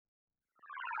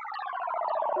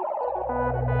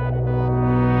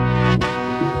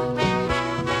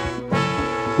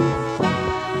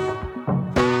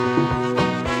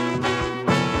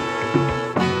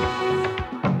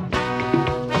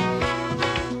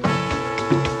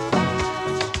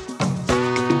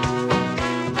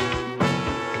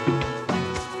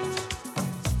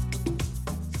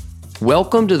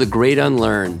Welcome to The Great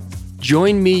Unlearn.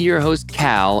 Join me, your host,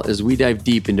 Cal, as we dive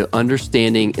deep into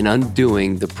understanding and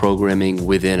undoing the programming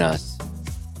within us.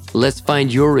 Let's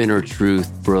find your inner truth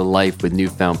for a life with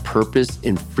newfound purpose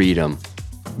and freedom.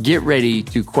 Get ready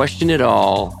to question it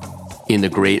all in The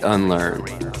Great Unlearn.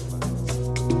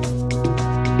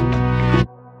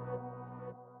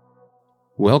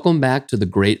 Welcome back to The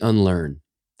Great Unlearn.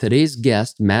 Today's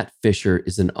guest, Matt Fisher,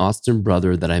 is an Austin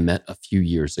brother that I met a few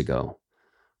years ago.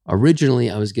 Originally,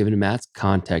 I was given Matt's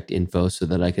contact info so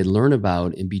that I could learn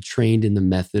about and be trained in the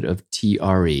method of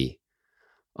TRE,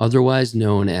 otherwise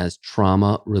known as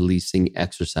trauma releasing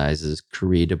exercises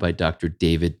created by Dr.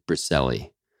 David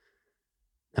Berceli.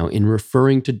 Now, in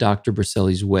referring to Dr.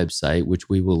 Berceli's website, which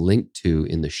we will link to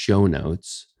in the show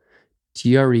notes,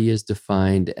 TRE is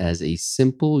defined as a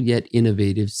simple yet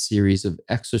innovative series of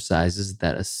exercises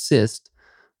that assist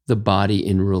the body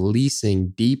in releasing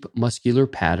deep muscular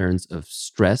patterns of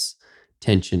stress,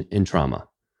 tension, and trauma.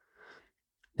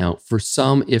 Now, for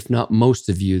some, if not most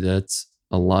of you, that's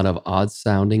a lot of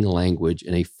odd-sounding language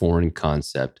and a foreign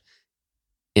concept,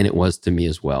 and it was to me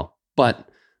as well. But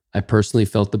I personally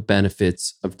felt the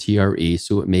benefits of TRE,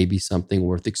 so it may be something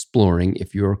worth exploring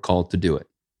if you are called to do it.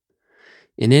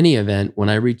 In any event, when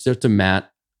I reached out to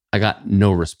Matt, I got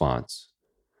no response,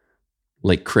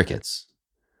 like crickets.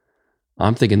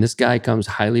 I'm thinking this guy comes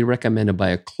highly recommended by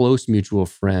a close mutual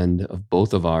friend of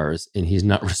both of ours, and he's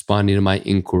not responding to my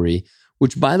inquiry,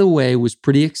 which, by the way, was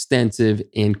pretty extensive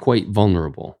and quite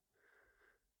vulnerable.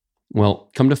 Well,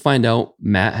 come to find out,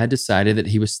 Matt had decided that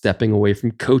he was stepping away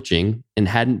from coaching and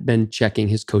hadn't been checking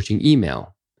his coaching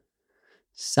email.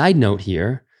 Side note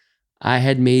here, I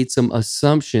had made some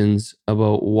assumptions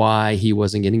about why he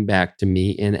wasn't getting back to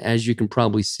me, and as you can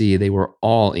probably see, they were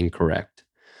all incorrect.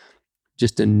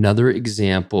 Just another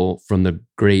example from the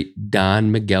great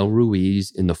Don Miguel Ruiz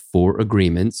in the 4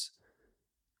 Agreements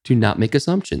to not make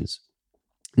assumptions.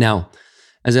 Now,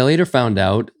 as I later found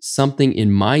out, something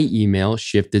in my email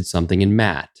shifted something in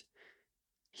Matt.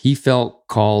 He felt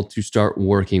called to start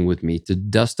working with me, to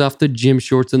dust off the gym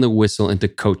shorts and the whistle and to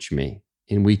coach me.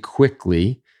 And we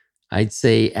quickly, I'd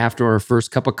say after our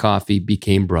first cup of coffee,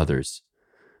 became brothers.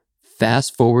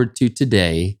 Fast forward to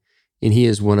today, and he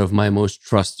is one of my most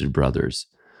trusted brothers.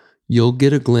 You'll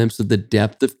get a glimpse of the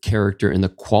depth of character and the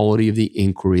quality of the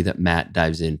inquiry that Matt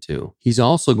dives into. He's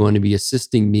also going to be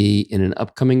assisting me in an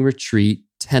upcoming retreat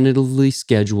tentatively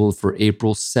scheduled for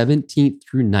April 17th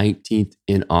through 19th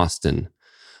in Austin.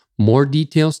 More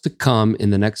details to come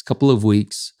in the next couple of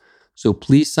weeks, so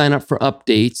please sign up for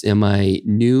updates in my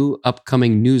new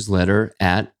upcoming newsletter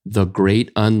at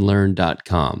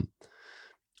thegreatunlearn.com.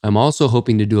 I'm also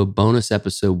hoping to do a bonus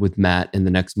episode with Matt in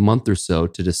the next month or so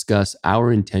to discuss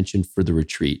our intention for the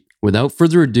retreat. Without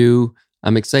further ado,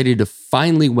 I'm excited to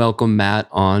finally welcome Matt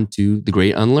on to The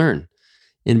Great Unlearn.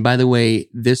 And by the way,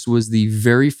 this was the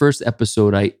very first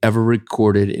episode I ever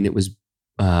recorded, and it was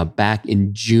back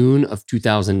in June of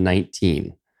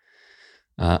 2019.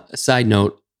 Side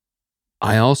note,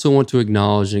 I also want to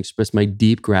acknowledge and express my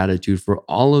deep gratitude for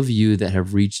all of you that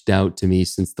have reached out to me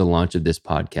since the launch of this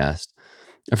podcast.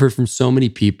 I've heard from so many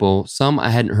people, some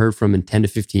I hadn't heard from in 10 to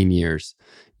 15 years.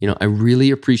 I really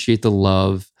appreciate the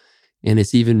love, and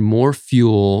it's even more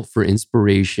fuel for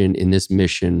inspiration in this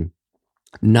mission.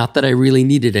 Not that I really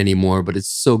need it anymore, but it's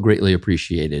so greatly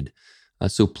appreciated.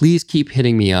 So please keep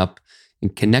hitting me up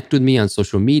and connect with me on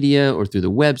social media or through the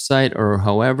website or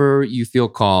however you feel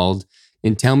called,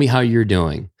 and tell me how you're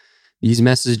doing. These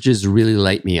messages really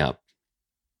light me up.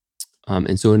 And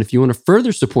if you want to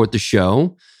further support the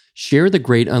show, share The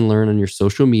Great Unlearn on your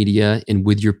social media and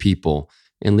with your people,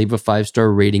 and leave a 5-star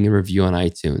rating and review on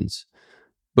iTunes.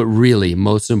 But really,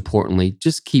 most importantly,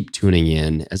 just keep tuning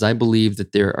in, as I believe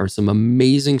that there are some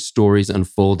amazing stories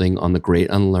unfolding on The Great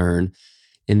Unlearn,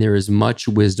 and there is much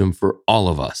wisdom for all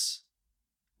of us.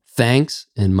 Thanks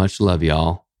and much love,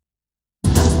 y'all.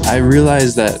 I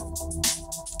realized that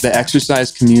the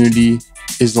exercise community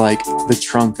is like the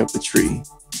trunk of the tree.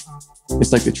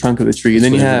 It's like the trunk of the tree. And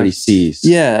then you have everybody sees.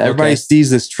 Yeah, everybody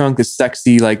sees this trunk, this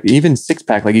sexy, like even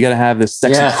 6-pack. Like you got to have this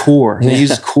sexy core. They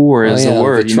use core as the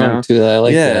word. The trunk too. I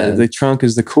like that. The trunk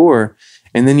is the core.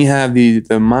 And then you have the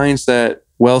mindset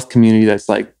wealth community that's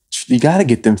like you got to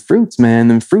get them fruits, man.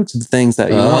 Them fruits are the things that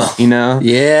you want, you know?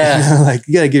 Yeah. Like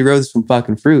you got to get rid of some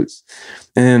fucking fruits.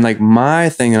 And then like my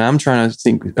thing, and I'm trying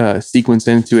to sequence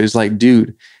into it is like,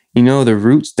 dude, you know, the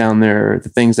roots down there are the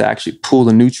things that actually pull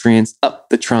the nutrients up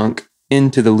the trunk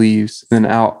into the leaves and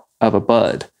then out of a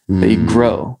bud that you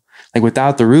grow. Like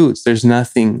without the roots, there's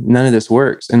nothing, none of this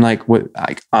works. And like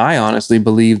I honestly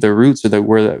believe the roots are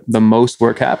where the most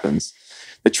work happens.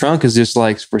 The trunk is just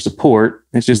like for support.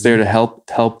 It's just there to help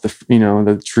the, you know,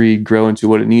 the tree grow into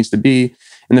what it needs to be.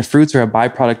 And the fruits are a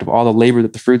byproduct of all the labor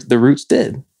that the roots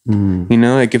did. You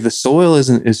know, like if the soil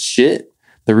is shit,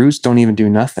 the roots don't even do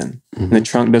nothing. And the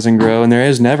trunk doesn't grow, and there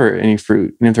is never any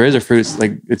fruit. And if there is a fruit, it's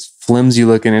like it's flimsy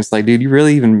looking. It's like, dude, you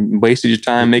really even wasted your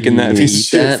time making that piece of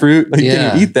shit fruit. Like, you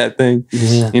didn't eat that thing.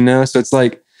 You know, so it's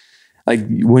like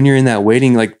when you're in that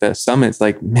waiting, like the summit, it's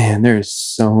like, man, there is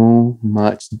so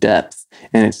much depth,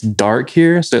 and it's dark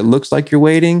here, so it looks like you're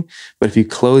waiting. But if you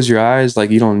close your eyes,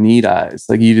 like you don't need eyes.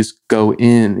 Like you just go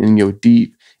in and go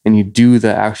deep, and you do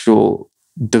the actual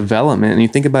development. And you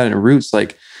think about it in roots,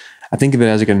 like I think of it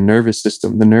as like a nervous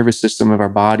system. The nervous system of our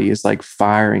body is like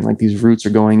firing, like these roots are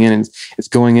going in, and it's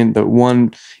going in. The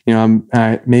one, you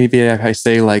know, maybe I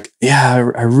say like,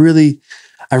 yeah, I really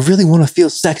want to feel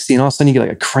sexy. And all of a sudden you get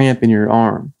like a cramp in your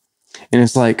arm. And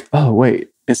it's like, oh, wait,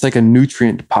 it's like a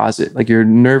nutrient deposit. Like your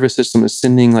nervous system is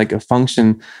sending like a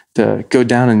function to go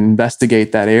down and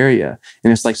investigate that area.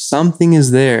 And it's like something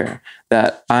is there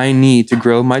that I need to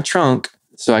grow my trunk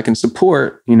so I can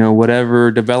support, you know,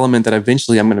 whatever development that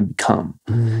eventually I'm going to become.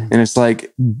 And it's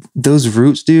like those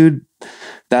roots, dude,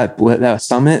 that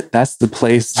summit, that's the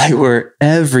place like where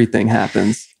everything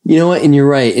happens. You know what? And you're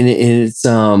right. And it's,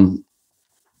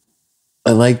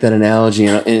 I like that analogy,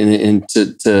 and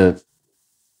to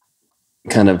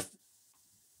kind of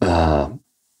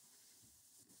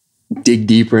dig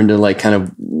deeper into like kind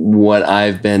of what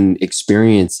I've been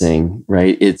experiencing,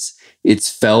 right?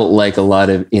 It's felt like a lot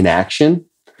of inaction,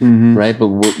 right? But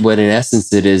what in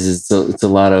essence it is it's a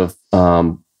lot of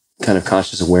kind of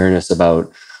conscious awareness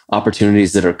about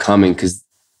opportunities that are coming, because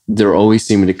they're always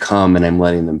seeming to come and I'm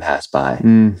letting them pass by,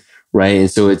 right?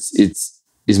 And so it's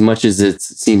as much as it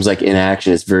seems like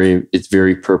inaction, it's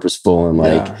very purposeful and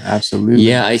like, absolutely.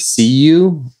 Yeah, I see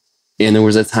you. And there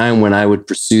was a time when I would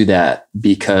pursue that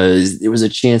because there was a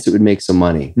chance it would make some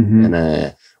money. And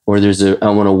or I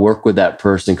want to work with that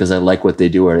person because I like what they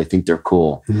do or I think they're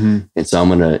cool. And so I'm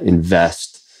going to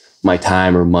invest my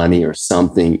time or money or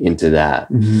something into that.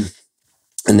 And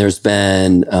there's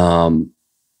been,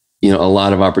 you know, a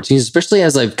lot of opportunities, especially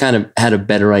as I've kind of had a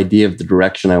better idea of the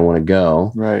direction I want to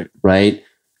go. Right.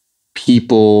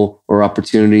 People or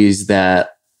opportunities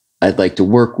that I'd like to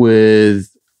work with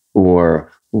or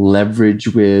leverage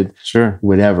with,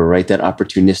 whatever, right? That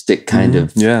opportunistic kind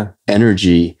of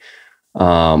energy,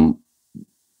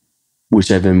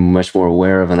 which I've been much more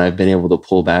aware of, and I've been able to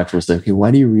pull back from. Like, okay,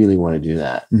 why do you really want to do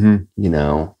that? You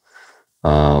know,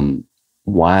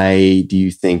 why do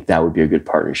you think that would be a good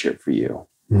partnership for you?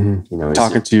 You know,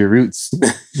 talking to your roots.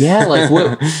 Like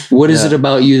what is it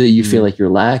about you that you feel like you're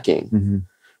lacking?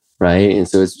 Right. And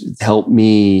so it's helped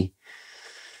me.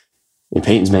 And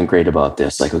Peyton's been great about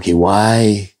this. Like, okay,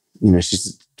 why? You know,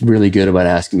 she's really good about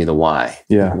asking me the why.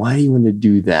 Like, why do you want to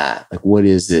do that? Like, what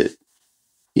is it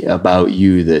about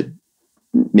you that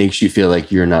makes you feel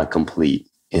like you're not complete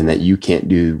and that you can't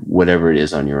do whatever it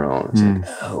is on your own? It's like,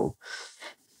 oh,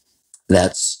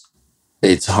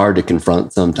 it's hard to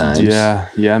confront sometimes.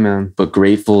 Yeah, man. But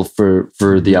grateful for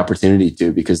the opportunity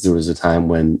to, because there was a time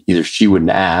when either she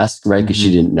wouldn't ask, right? Because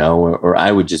she didn't know, or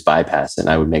I would just bypass it and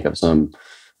I would make up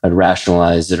I'd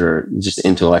rationalize it or just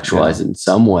intellectualize it in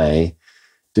some way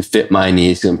to fit my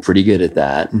needs. I'm pretty good at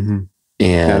that.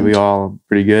 And we all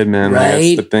pretty good, man. Right? Like,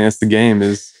 that's the thing. That's the game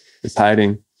is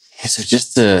hiding. So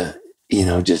just to, you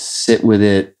know, just sit with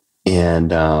it.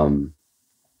 And,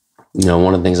 you know,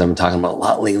 one of the things I've been talking about a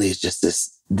lot lately is just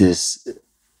this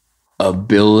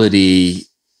ability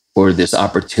or this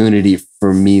opportunity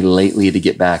for me lately to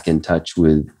get back in touch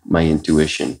with my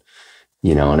intuition,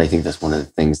 you know, and I think that's one of the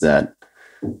things that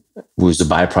was a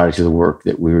byproduct of the work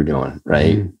that we were doing,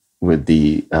 right? With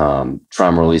the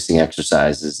trauma releasing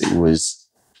exercises. It was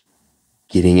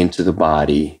getting into the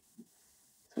body,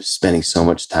 spending so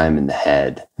much time in the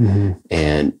head.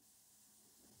 And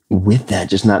with that,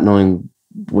 just not knowing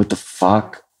what the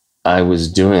fuck I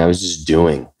was doing. I was just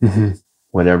doing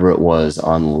whatever it was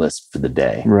on the list for the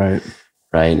day. Right.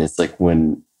 And it's like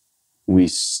when we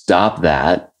stopped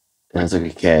that, and I was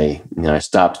like, okay, you know, I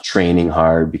stopped training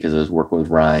hard because I was working with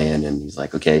Ryan, and he's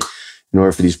like, okay, in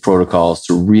order for these protocols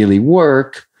to really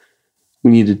work,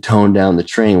 we need to tone down the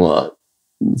training. Well,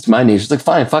 it's my nature. It's like,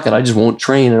 fine, fuck it. I just won't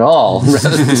train at all.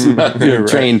 Rather than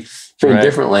train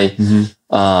differently.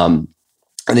 And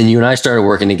then you and I started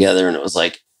working together, and it was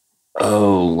like,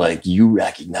 oh, like you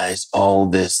recognize all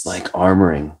this like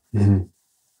armoring,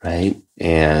 right?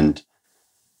 And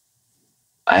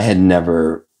I had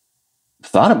never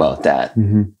thought about that.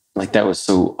 Like that was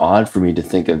so odd for me to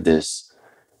think of this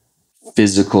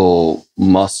physical,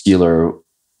 muscular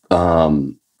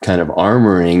kind of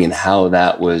armoring and how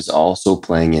that was also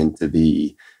playing into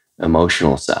the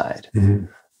emotional side. And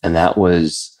that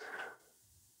was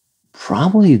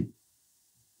probably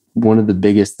one of the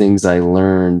biggest things I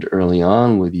learned early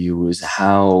on with you was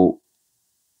how,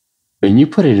 and you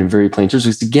put it in very plain terms,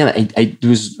 because again, it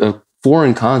was a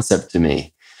foreign concept to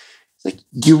me. It's like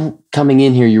you coming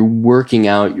in here, you're working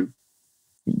out,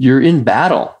 you're in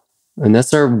battle. And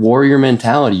that's our warrior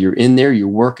mentality. You're in there, you're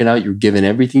working out, you're giving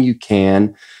everything you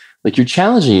can. Like you're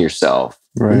challenging yourself.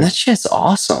 Right. And that shit's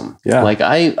awesome. Yeah. Like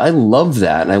I loved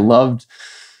that. And I loved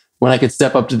when I could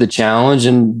step up to the challenge,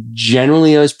 and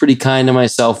generally I was pretty kind to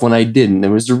myself when I didn't. There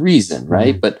was a reason,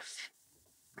 right? But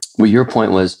what your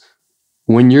point was,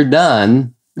 when you're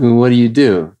done, what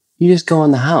do? You just go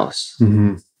in the house.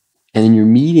 And then you're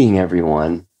meeting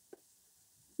everyone,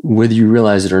 whether you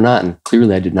realize it or not. And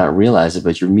clearly I did not realize it,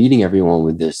 but you're meeting everyone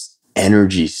with this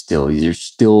energy still.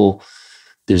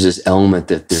 There's this element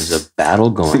that there's a battle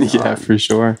going on. Yeah, for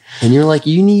sure. And you're like,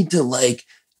 you need to like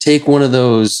take one of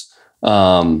those, what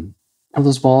are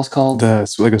those balls called?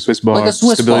 Like a Swiss ball. Like a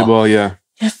Swiss stability ball, yeah.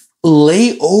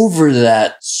 Lay over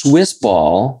that Swiss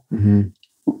ball,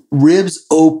 ribs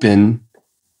open,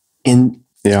 and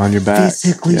on your back.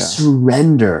 Physically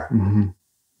surrender.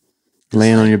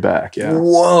 Laying on your back, yeah.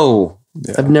 Whoa.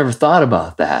 Yeah. I've never thought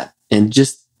about that. And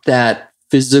just that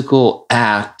physical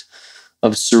act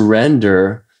of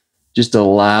surrender just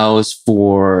allows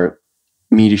for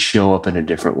me to show up in a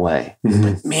different way.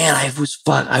 But man,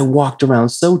 I walked around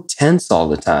so tense all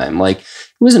the time. Like it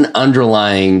was an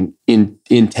underlying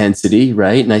intensity,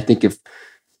 right? And I think if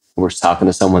we're talking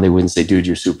to someone, they wouldn't say, dude,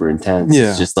 you're super intense.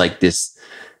 Yeah. It's just like this,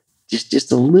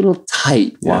 just a little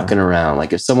tight walking around.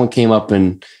 Like if someone came up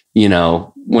and,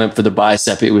 went for the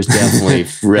bicep, it was definitely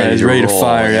ready to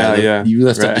fire. Yeah. You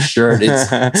lift up the shirt,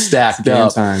 it's stacked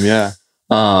up. Time, yeah.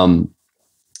 And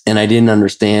I didn't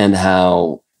understand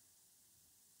how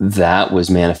that was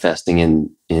manifesting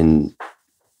in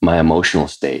my emotional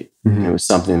state. And it was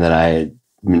something that I had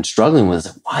been struggling with.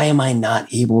 Like, why am I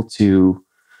not able to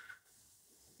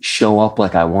show up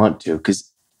like I want to?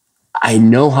 Because I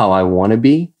know how I want to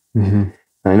be, and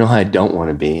I know how I don't want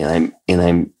to be, and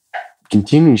I'm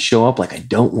continuing to show up like I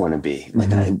don't want to be.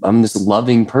 Like I'm this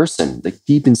loving person, like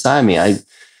deep inside me. I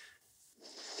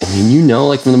mean,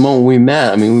 like from the moment we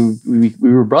met, I mean, we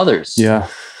were brothers. Yeah.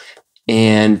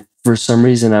 And for some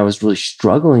reason I was really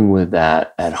struggling with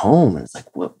that at home. And it's like,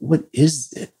 what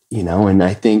is it? And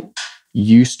I think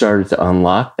you started to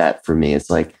unlock that for me. It's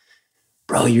like,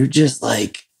 bro, you're just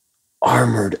like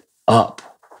armored up,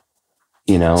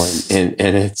 and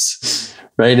it's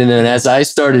right. And then as I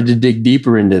started to dig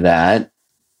deeper into that,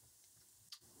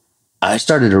 I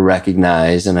started to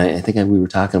recognize, and I think we were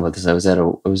talking about this. I was at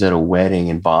a wedding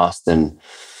in Boston.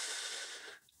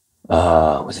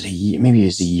 Was it maybe it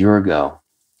was a year ago.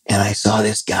 And I saw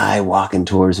this guy walking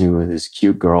towards me with his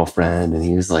cute girlfriend, and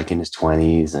he was like in his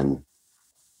 20s and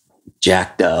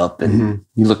jacked up, and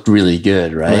he looked really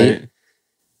good, right?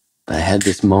 But I had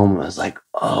this moment. I was like,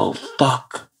 oh,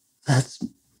 fuck.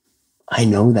 I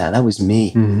know that was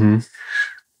me.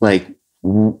 Like,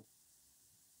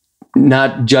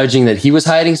 not judging that he was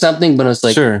hiding something, but I was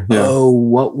like, oh,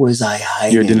 what was I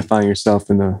hiding? You're identifying yourself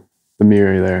in the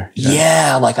mirror there.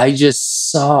 Yeah. Like I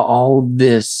just saw all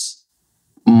this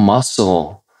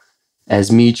muscle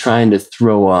as me trying to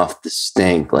throw off the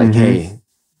stink. Like, hey,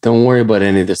 don't worry about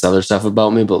any of this other stuff about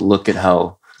me, but look at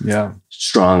how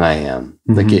strong I am.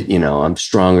 Like I'm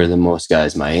stronger than most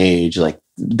guys my age. Like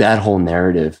that whole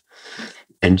narrative,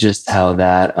 and just how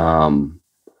that,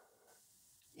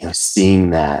 seeing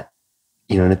that,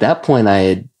 and at that point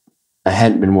I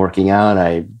hadn't been working out.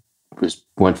 I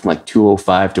went from like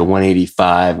 205 to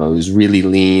 185. I was really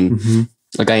lean,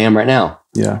 like I am right now.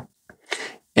 Yeah.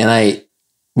 And I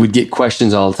would get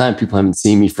questions all the time. People haven't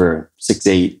seen me for 6,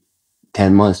 8,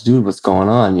 10 months. Dude, what's going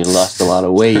on? You lost a lot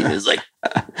of weight. It's like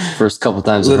first couple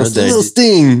times I heard that, little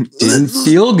sting. Didn't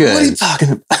feel good. What are you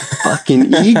talking about?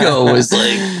 Fucking ego was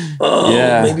like,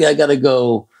 maybe I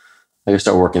gotta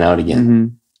start working out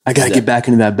again. I gotta get back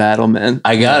into that battle, man.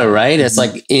 I gotta, right? It's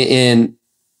like, and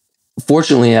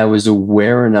fortunately I was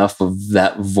aware enough of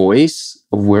that voice,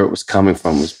 of where it was coming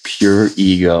from, was pure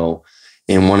ego.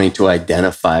 and wanting to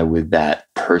identify with that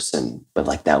person. But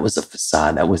like, that was a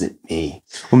facade. That wasn't me.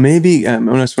 Well, maybe I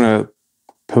just want to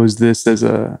pose this as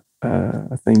a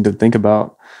thing to think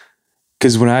about.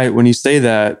 Because when you say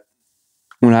that,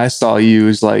 when I saw you,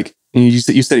 is like, and you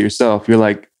said it yourself. You're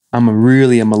like, I'm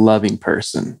a loving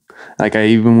person. Like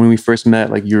even when we first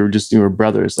met, like you were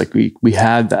brothers. Like we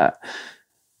had that.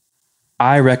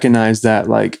 I recognized that,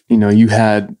 like, you know, you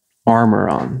had armor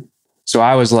on. So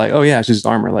I was like, oh yeah, it's just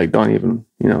armor. Like don't even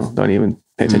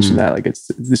pay attention to that. Like it's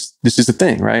this is a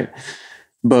thing, right?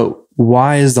 But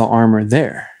why is the armor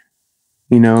there?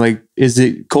 You know, like, is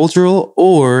it cultural,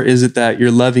 or is it that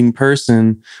your loving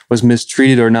person was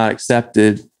mistreated or not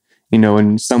accepted, you know,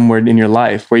 in somewhere in your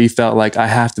life where you felt like, I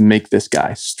have to make this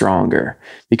guy stronger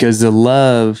because the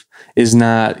love is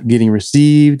not getting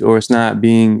received, or it's not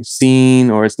being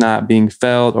seen, or it's not being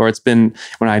felt, or it's been,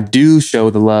 when I do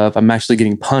show the love, I'm actually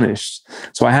getting punished.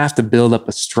 So I have to build up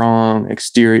a strong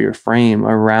exterior frame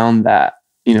around that,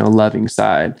 you know, loving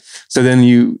side. So then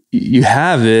you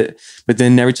have it, but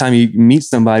then every time you meet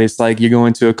somebody, it's like you're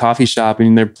going to a coffee shop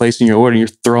and they're placing your order and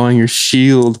you're throwing your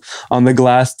shield on the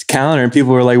glass counter and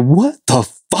people are like, what the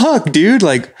fuck, dude?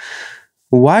 Like,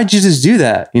 why'd you just do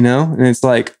that? You know? And it's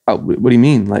like, oh, what do you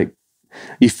mean? Like,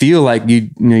 you feel like you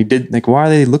did, like, why are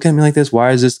they looking at me like this?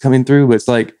 Why is this coming through? But it's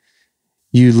like,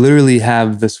 you literally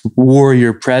have this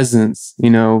warrior presence,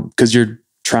 you know, because you're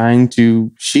trying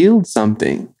to shield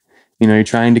something. You know, you're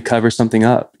trying to cover something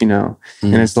up, you know,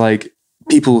 and it's like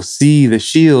people see the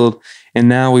shield, and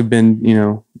now we've been, you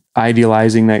know,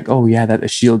 idealizing like, oh yeah, that a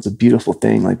shield's a beautiful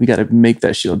thing. Like we got to make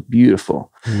that shield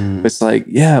beautiful. It's like,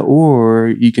 yeah, or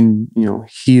you can, you know,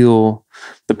 heal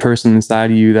the person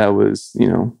inside of you that was, you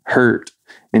know, hurt,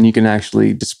 and you can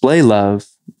actually display love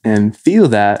and feel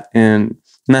that and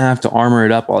not have to armor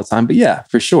it up all the time. But yeah,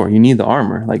 for sure, you need the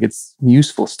armor. Like it's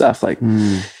useful stuff. Like,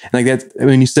 like that.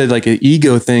 When you said like an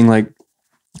ego thing, like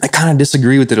I kind of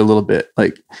disagree with it a little bit.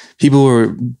 Like people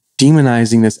were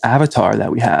demonizing this avatar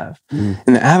that we have, and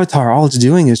the avatar, all it's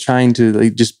doing is trying to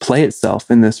like just play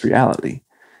itself in this reality.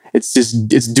 It's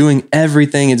doing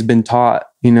everything it's been taught,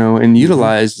 you know, and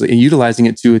utilizing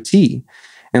it to a T.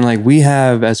 And like we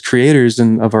have, as creators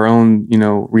of our own, you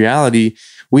know, reality,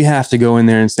 we have to go in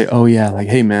there and say, oh yeah, like,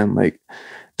 hey man, like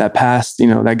that past, you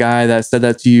know, that guy that said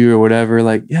that to you or whatever,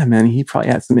 like, yeah, man, he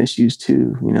probably had some issues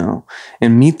too, you know,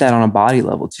 and meet that on a body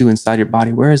level too, inside your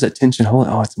body. Where is that tension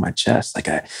holding? Oh, it's in my chest. Like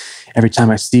every time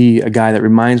I see a guy that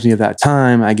reminds me of that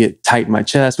time, I get tight in my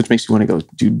chest, which makes me want to go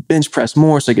do bench press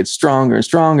more. So I get stronger and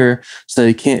stronger so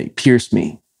they can't pierce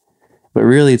me. But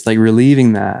really, it's like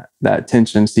relieving that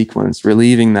tension sequence,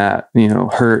 relieving that, you know,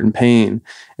 hurt and pain,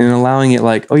 and allowing it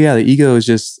like, oh yeah, the ego is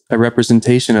just a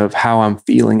representation of how I'm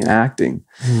feeling and acting.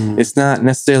 It's not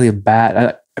necessarily a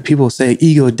bad. People say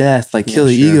ego death, like kill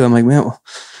the ego. I'm like, man, well,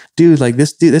 dude, like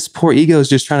this poor ego is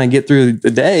just trying to get through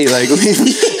the day. Like,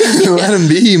 let him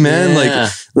be, man. Yeah.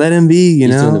 Like, let him be. You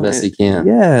know, he's doing the best he can.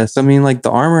 Yeah. So I mean, like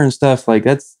the armor and stuff, like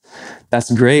that's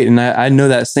great. And I know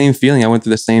that same feeling. I went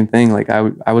through the same thing. Like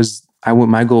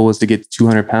my goal was to get to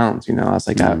 200 pounds. You know, I was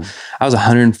like, I was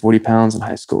 140 pounds in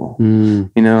high school. You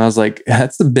know, I was like,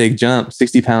 that's a big jump,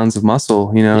 60 pounds of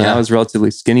muscle, you know, and I was relatively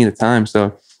skinny at the time.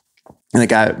 So like,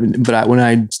 when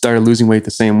I started losing weight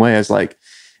the same way, I was like,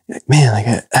 man, like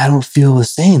I don't feel the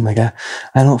same. Like I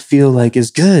don't feel like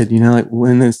as good, you know, like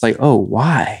when it's like, oh,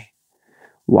 why?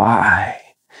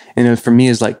 And for me,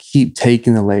 it's like, keep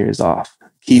taking the layers off,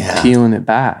 keep peeling it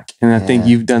back. And I think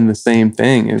you've done the same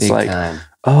thing. It's big like, time.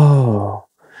 Oh,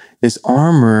 this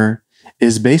armor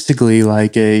is basically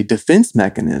like a defense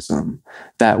mechanism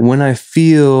that when I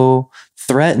feel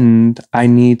threatened, I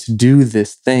need to do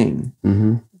this thing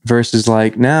versus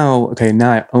like now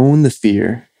I own the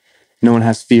fear. No one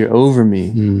has fear over me.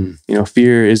 You know,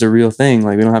 fear is a real thing.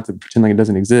 Like we don't have to pretend like it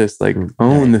doesn't exist. Like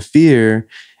own the fear.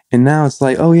 And now it's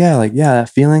like, oh yeah, like, yeah, that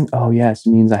feeling. Oh yes,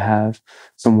 it means I have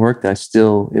some work that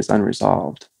still is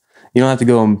unresolved. You don't have to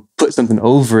go and put something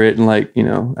over it. And like, you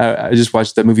know, I just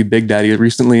watched that movie Big Daddy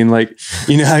recently, and like,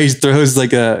 you know how he throws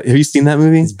like have you seen that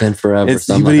movie? It's been forever. I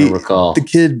don't recall. The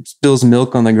kid spills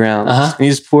milk on the ground and he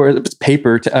just puts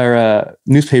paper or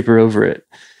newspaper over it.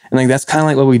 And like, that's kind of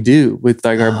like what we do with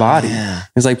like our body. Yeah.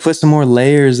 It's like put some more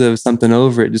layers of something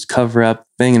over it, just cover up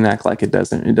the thing and act like it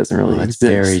doesn't really exist.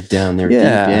 It's buried down there.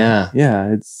 Yeah. Deep.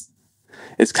 Yeah.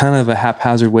 It's kind of a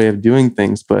haphazard way of doing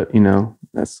things, but you know,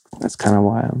 that's kind of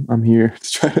why I'm here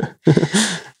to try to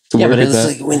but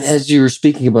it's like as you were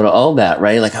speaking about all that,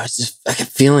 right? Like I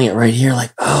kept feeling it right here.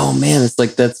 Like, oh man, it's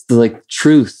like, that's the like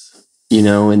truth, you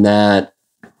know, and that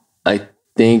I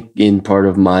think in part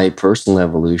of my personal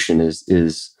evolution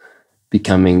is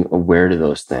becoming aware to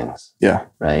those things. Yeah.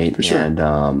 Right. For sure.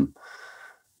 And,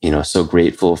 so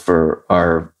grateful for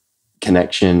our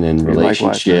connection and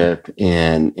relationship,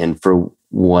 and for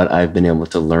what I've been able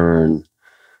to learn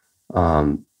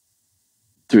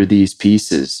through these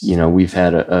pieces. We've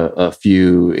had a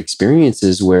few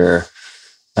experiences where,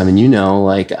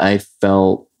 like I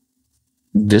felt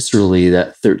viscerally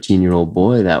that 13-year-old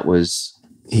boy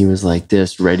he was like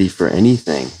this, ready for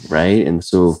anything. Right. And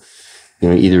so,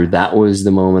 either that was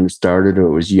the moment it started or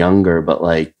it was younger, but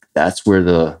like, that's where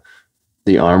the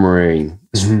armoring,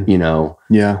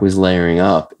 was layering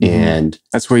up. Mm-hmm. And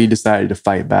that's where you decided to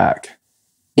fight back.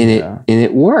 And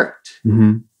it worked.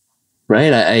 Mm-hmm.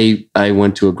 Right. I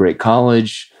went to a great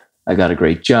college. I got a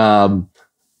great job.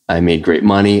 I made great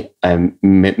money. I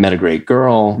met a great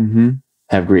girl,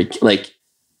 have great,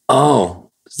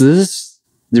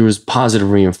 there was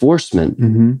positive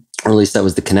reinforcement, or at least that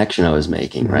was the connection I was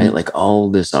making, right? Like all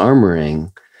this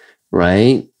armoring,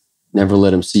 right? Never let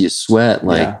them see you sweat.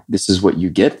 This is what you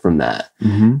get from that.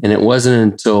 And it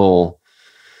wasn't until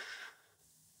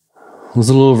it was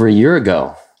a little over a year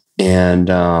ago. And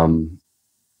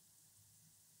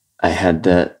I had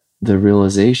the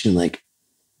realization, like,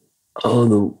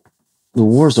 oh, the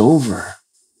war's over.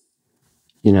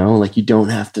 Like you don't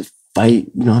have to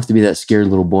fight. You don't have to be that scared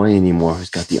little boy anymore who's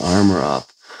got the armor up.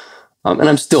 And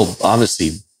I'm still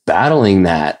obviously battling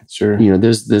that. Sure.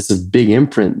 There's a big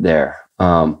imprint there.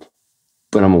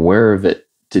 But I'm aware of it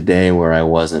today where I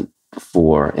wasn't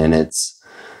before. And it's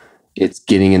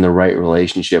getting in the right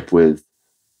relationship with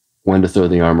when to throw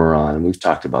the armor on. And we've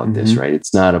talked about this, right?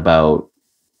 It's not about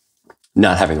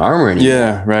not having armor anymore.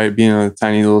 Yeah, right. Being a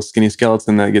tiny little skinny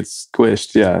skeleton that gets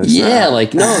squished. Yeah.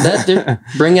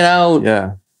 Bring it out.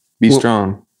 Yeah. Be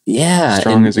strong. Yeah.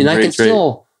 Strong is a great I can trait.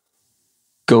 still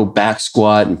go back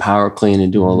squat and power clean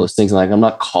and do all those things. Like I'm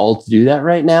not called to do that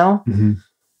right now,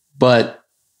 but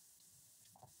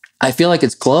I feel like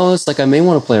it's close. Like I may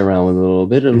want to play around with it a little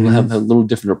bit. It'll have a little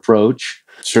different approach,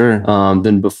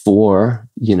 than before,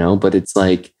 but it's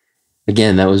like,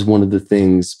 again, that was one of the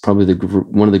things, probably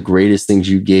one of the greatest things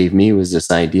you gave me was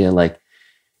this idea, like,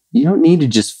 you don't need to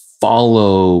just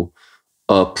follow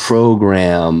a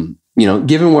program,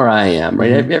 given where I am,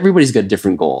 right? Everybody's got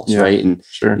different goals, right?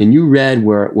 And you read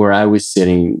where I was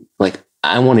sitting, like,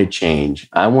 I wanted change.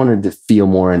 I wanted to feel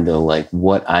more into like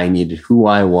what I needed, who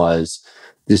I was,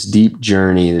 this deep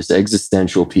journey, this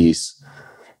existential piece.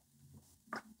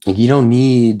 Like, you don't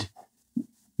need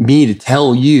me to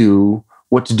tell you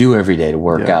what to do every day to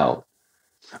work out.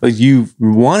 Like you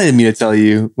wanted me to tell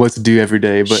you what to do every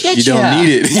day, but you don't need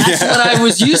it. That's what I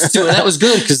was used to. And that was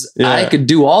good because I could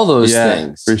do all those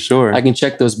things. For sure. I can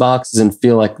check those boxes and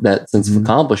feel like that sense of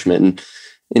accomplishment.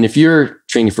 And if you're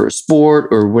training for a sport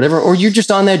or whatever, or you're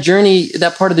just on that journey,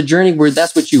 that part of the journey where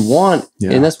that's what you want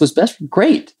and that's what's best,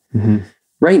 great.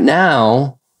 Right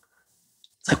now,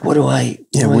 it's like, what do I?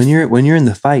 When you're in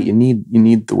the fight, you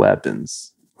need the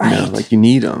weapons. Right. You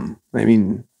need them. I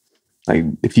mean, like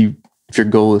if your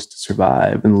goal is to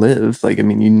survive and live,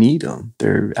 you need them.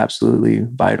 They're absolutely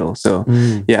vital. So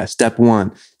step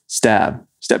 1, stab.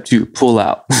 Step 2, pull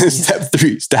out. Step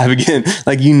 3, stab again.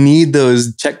 Like you need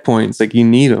those checkpoints. Like you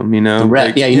need them, The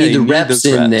rep, you need the reps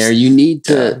in there. You need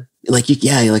to like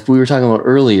we were talking about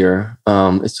earlier.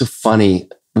 It's so funny.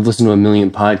 I've listened to a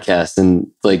million podcasts and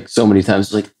like so many times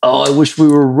it's like, oh, I wish we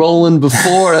were rolling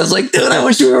before. I was like, dude, I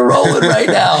wish we were rolling right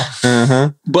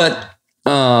now. But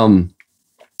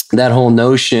that whole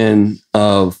notion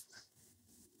of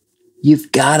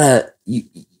you've gotta,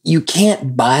 you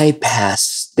can't bypass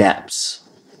steps.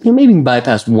 Maybe you can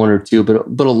bypass 1 or 2,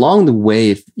 but along the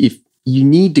way, if you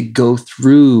need to go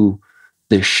through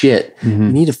the shit, you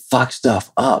need to fuck stuff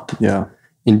up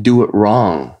and do it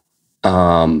wrong.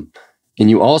 And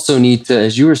you also need to,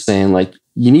 as you were saying, like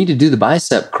you need to do the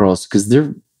bicep curls because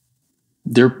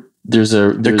they're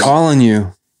calling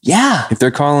you. Yeah. If they're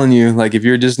calling you, like if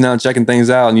you're just now checking things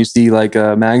out and you see like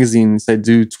a magazine say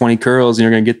do 20 curls and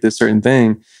you're going to get this certain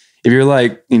thing. If you're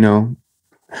like,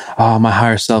 oh, my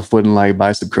higher self wouldn't like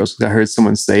bicep curls. I heard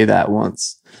someone say that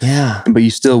once. Yeah. But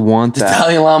you still want that. The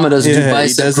Dalai Lama doesn't do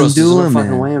bicep curls. Do them,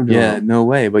 fucking way I'm doing it. No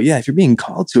way. But if you're being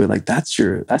called to it, like that's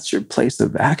your place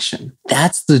of action.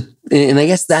 And I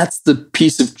guess that's the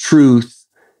piece of truth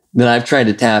that I've tried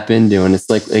to tap into. And it's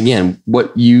like, again,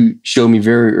 what you showed me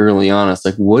very early on, it's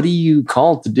like, what are you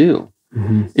called to do?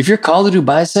 If you're called to do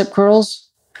bicep curls,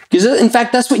 because in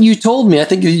fact, that's what you told me. I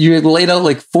think you had laid out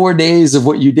like 4 days of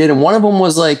what you did. And one of them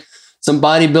was like some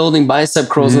bodybuilding bicep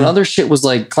curls and other shit was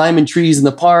like climbing trees in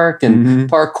the park and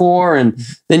parkour. And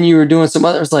then you were doing some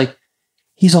others. Like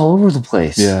he's all over the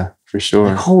place. Yeah, for sure.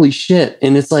 Like, holy shit.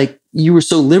 And it's like, you were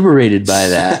so liberated by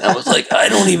that. I was like, I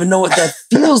don't even know what that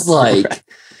feels like. Right.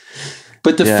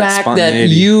 But the fact that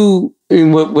you,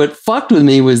 and what fucked with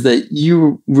me was that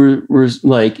you were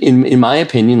like, in my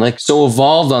opinion, like so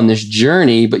evolved on this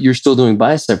journey, but you're still doing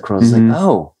bicep curls. Like,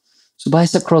 oh, so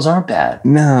bicep curls aren't bad.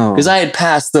 No. Because I had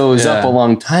passed those up a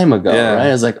long time ago, right?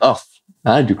 I was like, oh,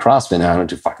 I do CrossFit now. I don't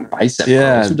do fucking bicep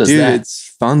curls. Who does that?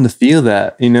 It's fun to feel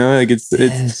that, you know, like it's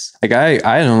like,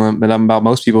 I don't know, but I'm about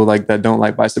most people like that don't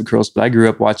like bicep curls, but I grew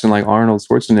up watching like Arnold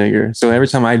Schwarzenegger. So every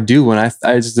time I do one,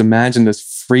 I just imagine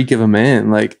this freak of a man,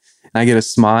 like I get a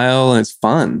smile and it's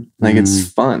fun. Like it's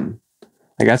fun.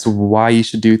 Like that's why you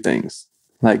should do things,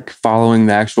 like following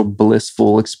the actual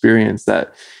blissful experience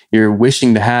that you're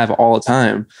wishing to have all the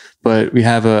time. But we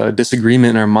have a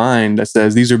disagreement in our mind that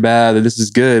says these are bad, that this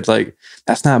is good. Like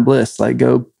that's not bliss. Like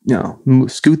go, you know,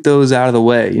 scoot those out of the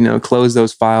way, you know, close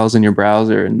those files in your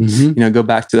browser and, you know, go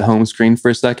back to the home screen for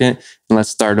a second and let's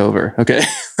start over. Okay.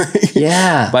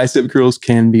 Yeah. Bicep curls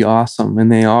can be awesome. And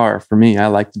they are for me. I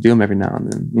like to do them every now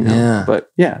and then, you know,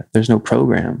 but yeah, there's no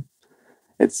program.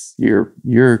 It's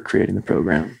you're creating the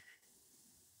program.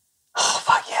 Oh,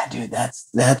 fuck yeah, dude.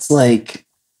 That's like,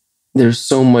 there's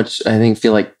so much, I think,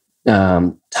 feel like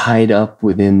tied up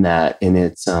within that. And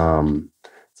it's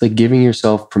like giving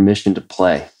yourself permission to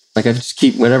play. Like I just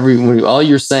keep all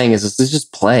you're saying is let's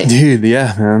just play. Dude,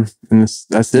 yeah, man. And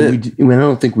that's it. I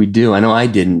don't think we do. I know I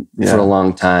didn't for a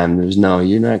long time.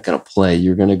 You're not going to play.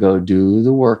 You're going to go do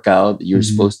the workout that you're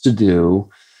supposed to do.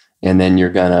 And then you're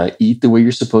going to eat the way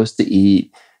you're supposed to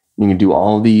eat. You can do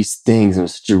all these things. And it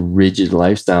was such a rigid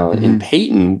lifestyle. And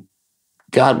Peyton,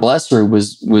 God bless her,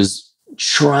 was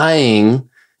trying,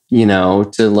 you know,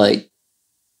 to like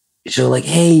show like,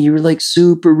 hey, you're like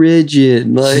super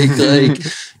rigid. Like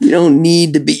you don't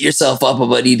need to beat yourself up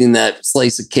about eating that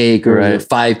slice of cake or the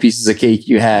 5 pieces of cake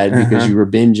you had because you were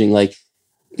binging. Like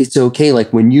it's okay.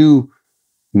 Like when you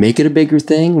make it a bigger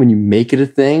thing, when you make it a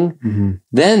thing,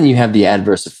 then you have the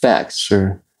adverse effects.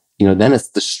 Sure. You know, then it's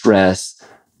the stress,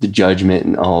 the judgment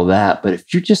and all that. But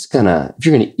if you're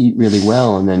gonna eat really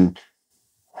well and then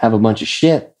have a bunch of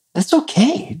shit, that's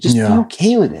okay. Just be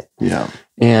okay with it. Yeah.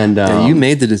 And you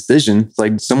made the decision. It's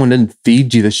like someone didn't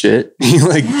feed you the shit.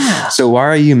 So why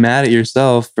are you mad at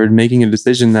yourself for making a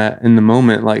decision that in the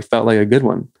moment like felt like a good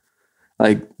one?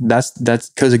 Like that's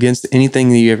goes against anything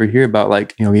that you ever hear about.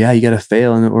 Like, you know, you got to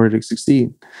fail in order to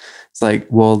succeed. It's like,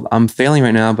 well, I'm failing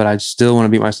right now, but I still want to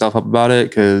beat myself up about it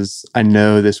because I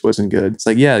know this wasn't good. It's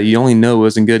like, yeah, you only know it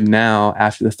wasn't good now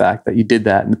after the fact that you did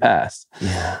that in the past.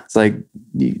 Yeah. It's like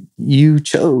you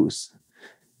chose.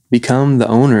 Become the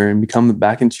owner and become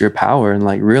back into your power and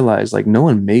like realize like no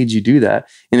one made you do that.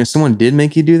 And if someone did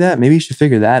make you do that, maybe you should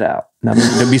figure that out.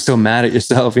 Don't be so mad at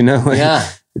yourself, you know? Like,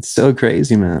 it's so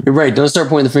crazy, man. You're right. Don't start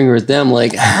pointing the finger at them.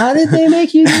 Like, how did they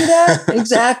make you do that?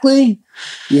 Exactly.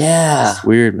 Yeah. It's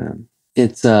weird, man.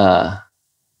 It's, I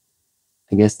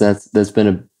guess that's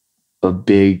been a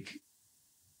big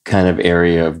kind of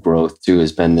area of growth too,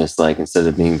 has been this, like, instead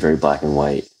of being very black and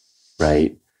white,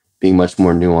 right? Being much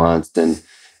more nuanced. And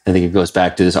I think it goes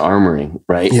back to this armoring,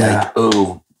 right? Yeah. Like,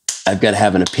 oh, I've got to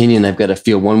have an opinion. I've got to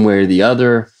feel one way or the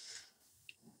other.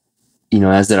 You know,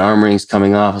 as that armoring is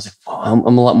coming off, I was like, well,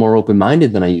 I'm a lot more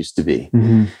open-minded than I used to be.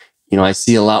 You know, I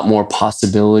see a lot more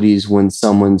possibilities when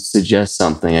someone suggests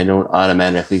something. I don't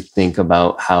automatically think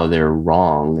about how they're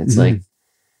wrong. It's like,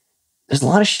 there's a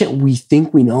lot of shit we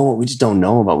think we know, we just don't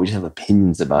know about. We just have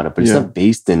opinions about it, but it's not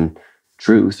based in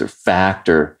truth or fact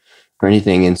or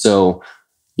anything. And so,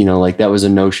 you know, like that was a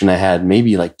notion I had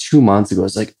maybe like 2 months ago.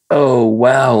 It's like, oh,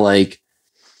 wow. Like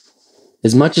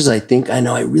as much as I think I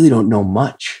know, I really don't know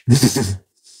much.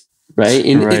 Right.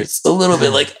 And it's a little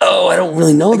bit like, oh, I don't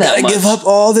really know that much. Give up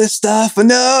all this stuff.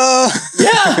 No.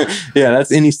 Yeah. Yeah.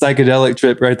 That's any psychedelic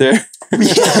trip right there.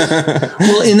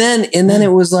 Well, and then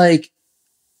it was like,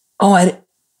 oh, I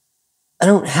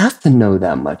don't have to know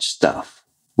that much stuff.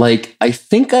 Like, I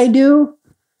think I do.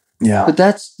 Yeah. But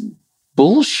that's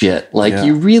bullshit. Like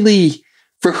you really,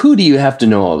 for who do you have to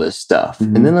know all this stuff?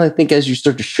 And then I think as you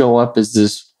start to show up as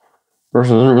this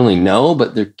person who doesn't really know,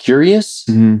 but they're curious.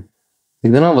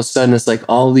 And then all of a sudden it's like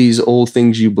all these old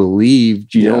things you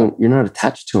believed, you're not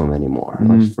attached to them anymore.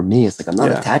 Like for me, it's like, I'm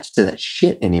not attached to that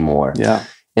shit anymore. Yeah.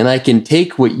 And I can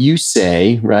take what you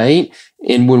say, right?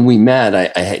 And when we met, I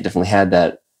definitely had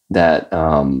that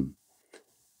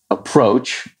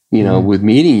approach, you know, with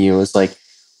meeting you. It's like,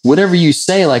 whatever you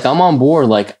say, like, I'm on board.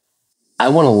 Like, I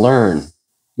want to learn,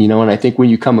 you know? And I think when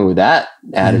you come in with that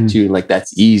attitude, like,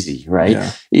 that's easy, right?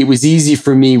 Yeah. It was easy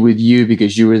for me with you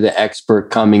because you were the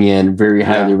expert coming in, very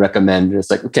highly recommended.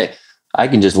 It's like, okay, I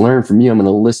can just learn from you. I'm going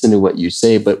to listen to what you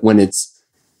say. But when it's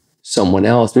someone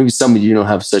else, maybe somebody you don't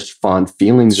have such fond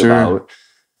feelings Sure. about.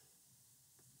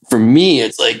 For me,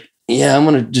 it's like, yeah, I'm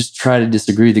going to just try to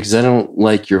disagree with you because I don't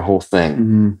like your whole thing.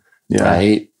 Mm-hmm. Yeah.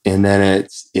 Right. And then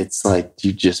it's like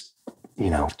you just,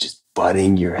 just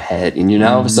butting your head. And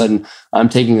now all of a sudden I'm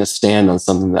taking a stand on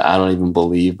something that I don't even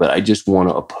believe, but I just want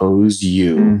to oppose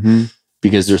you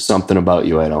because there's something about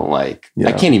you I don't like. Yeah.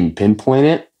 I can't even pinpoint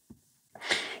it.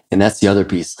 And that's the other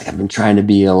piece. Like I've been trying to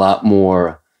be a lot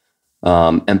more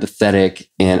empathetic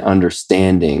and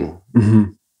understanding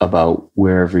about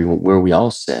where we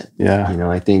all sit. Yeah.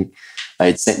 I think I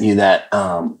had sent you that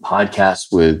podcast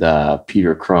with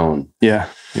Peter Crone. Yeah.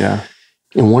 Yeah.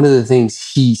 And one of the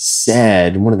things he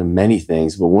said, one of the many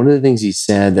things, but one of the things he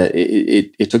said that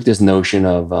it took this notion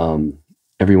of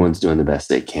everyone's doing the best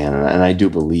they can. And I do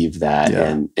believe that.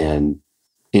 Yeah. And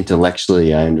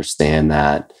intellectually, I understand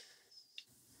that.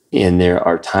 And there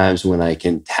are times when I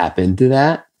can tap into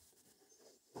that.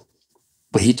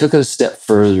 But he took it a step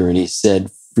further and he said,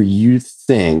 for you to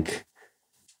think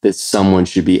that someone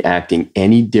should be acting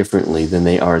any differently than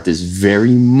they are at this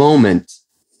very moment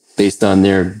based on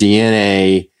their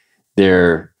DNA,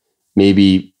 their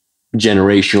maybe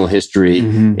generational history,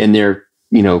 and their,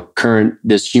 current,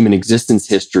 this human existence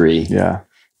history. Yeah.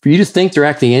 For you to think they're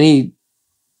acting any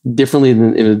differently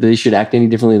than they should act any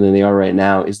differently than they are right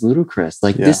now is ludicrous.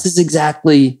 Like this is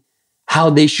exactly how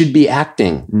they should be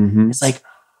acting. It's like,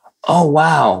 oh,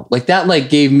 wow. Like that,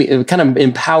 gave me, it kind of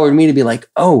empowered me to be like,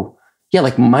 oh yeah,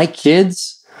 like my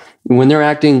kids, when they're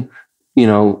acting,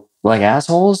 like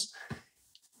assholes,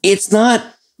 it's not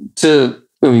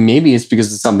maybe it's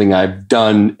because it's something I've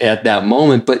done at that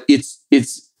moment, but it's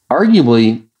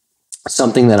arguably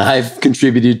something that I've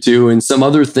contributed to and some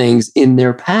other things in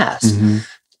their past.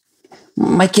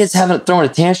 My kids haven't thrown a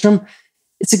tantrum.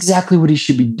 It's exactly what he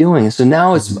should be doing. So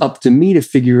now it's up to me to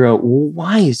figure out, well,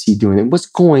 why is he doing it? What's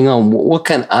going on? What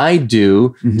can I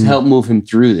do to help move him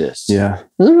through this? Yeah.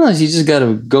 I realize he's just got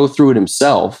to go through it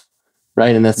himself.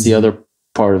 Right. And that's the other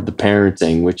part of the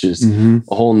parenting, which is a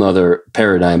whole nother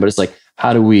paradigm. But it's like,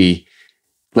 how do we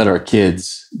let our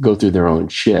kids go through their own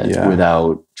shit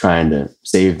without trying to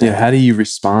save them? Yeah. How do you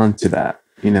respond to that?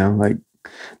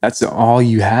 That's all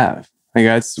you have.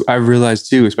 I realized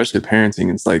too, especially with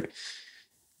parenting, it's like,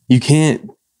 you can't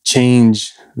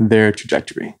change their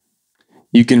trajectory.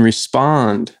 You can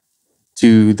respond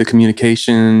to the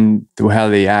communication, to how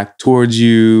they act towards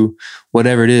you,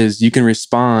 whatever it is. You can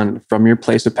respond from your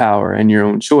place of power and your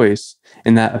own choice,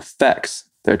 and that affects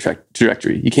their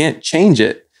trajectory. You can't change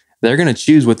it. They're going to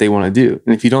choose what they want to do.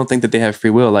 And if you don't think that they have free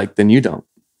will, then you don't.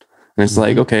 And it's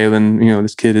like, okay, then,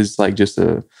 this kid is just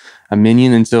a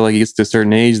minion until he gets to a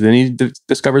certain age. Then he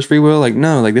discovers free will.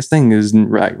 No, this thing is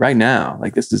right now.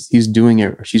 He's doing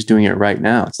it or she's doing it right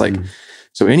now. It's like,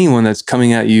 so anyone that's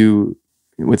coming at you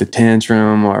with a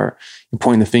tantrum or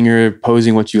pointing the finger,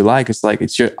 posing what you like,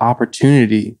 it's your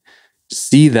opportunity to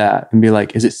see that and be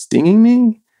like, is it stinging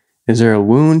me? Is there a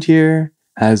wound here?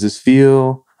 How does this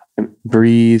feel?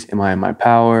 Breathe. Am I in my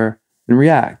power? And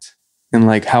react.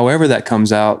 And however that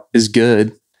comes out is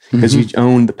good because you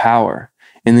own the power.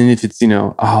 And then if it's,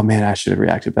 oh man, I should have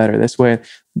reacted better this way,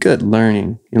 good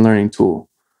learning tool.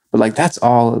 But that's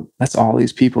all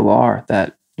these people are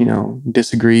that,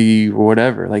 disagree or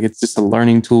whatever. It's just a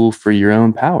learning tool for your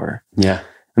own power. Yeah.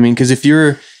 I mean, because if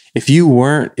you're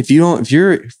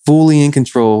fully in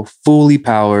control, fully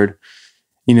powered,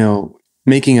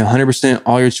 making 100%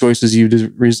 all your choices, you've just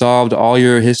resolved all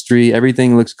your history,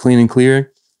 everything looks clean and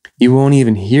clear, you won't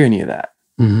even hear any of that.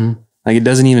 It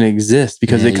doesn't even exist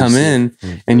because they come in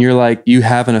and you're you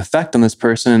have an effect on this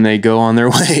person and they go on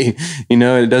their way.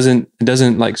 It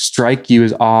doesn't strike you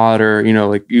as odd or,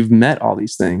 you've met all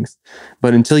these things.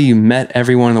 But until you met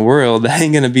everyone in the world, that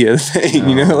ain't going to be a thing,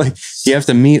 you have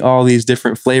to meet all these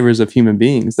different flavors of human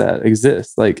beings that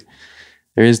exist. There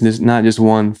is not just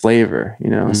one flavor,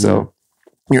 so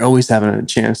you're always having a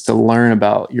chance to learn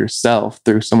about yourself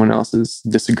through someone else's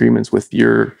disagreements with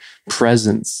your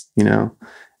presence.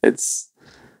 It's,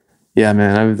 yeah,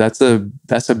 man, that's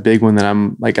a big one that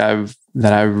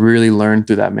I've really learned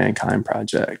through that Mankind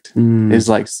Project is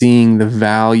seeing the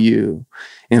value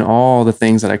in all the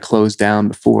things that I closed down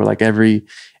before, every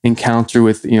encounter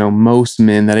with, most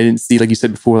men that I didn't see, like you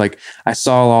said before, I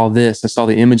saw all this, I saw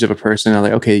the image of a person. I'm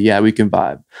okay, yeah, we can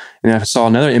vibe. And I saw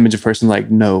another image of a person,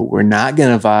 no, we're not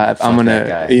going to vibe. I'm going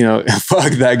to,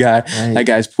 fuck that guy. Right. That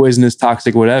guy's poisonous,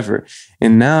 toxic, whatever.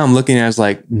 And now I'm looking at it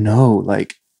as no,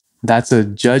 that's a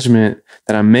judgment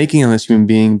that I'm making on this human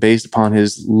being based upon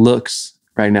his looks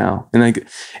right now. And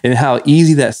and how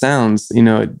easy that sounds,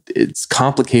 it's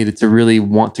complicated to really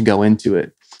want to go into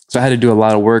it. So I had to do a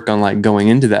lot of work on going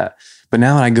into that. But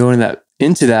now when I go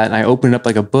into that and I open it up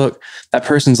like a book, that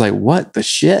person's like, what the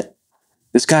shit?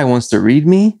 This guy wants to read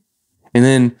me? And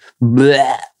then,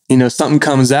 bleh, something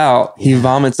comes out. He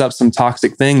vomits up some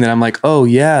toxic thing that I'm like, oh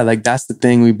yeah, like that's the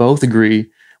thing we both agree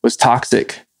was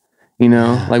toxic.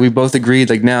 Like we both agreed,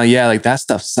 like now, yeah, like that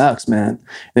stuff sucks, man.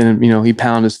 And he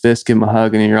pounded his fist, give him a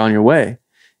hug, and you're on your way.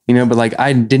 But like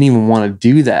I didn't even want to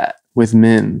do that with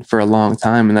men for a long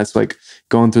time. And that's like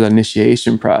going through the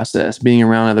initiation process, being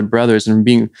around other brothers and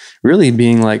being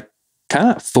like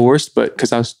kind of forced, but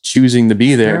because I was choosing to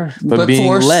be there, but being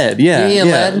forced, led.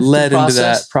 Led into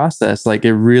that process. Like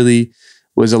it really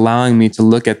was allowing me to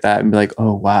look at that and be like,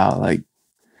 oh, wow. Like,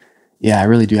 yeah, I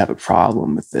really do have a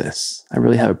problem with this. I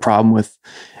really have a problem with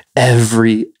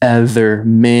every other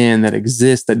man that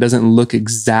exists that doesn't look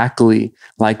exactly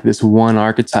like this one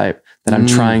archetype that I'm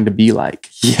trying to be like.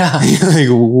 Yeah. Like,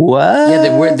 what?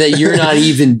 Yeah, that you're not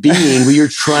even being, but you're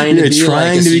trying to be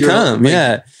trying like. To become.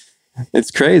 Yeah.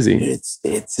 It's crazy.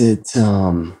 It's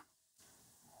one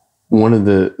of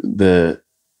the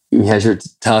as you're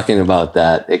talking about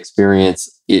that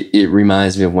experience, it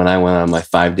reminds me of when I went on my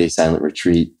 5-day silent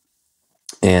retreat.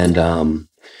 And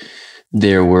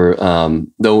there were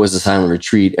though it was a silent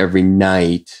retreat, every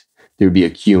night there would be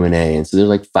a Q&A. And so there's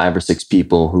like 5 or 6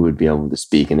 people who would be able to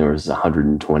speak, and there was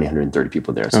 120, 130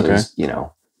 people there. So there's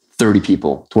 30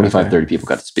 people, 25, 30 people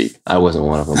got to speak. I wasn't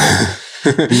one of them.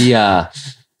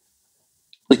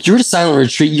 Like you're at a silent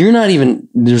retreat, you're not even,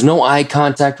 there's no eye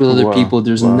contact with other people.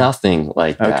 There's nothing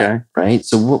like that, right?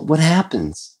 So what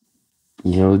happens?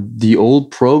 The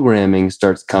old programming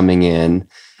starts coming in,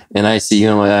 and I see,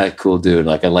 like, cool dude.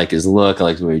 Like I like his look. I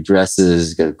like the way he dresses.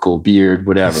 He's got a cool beard,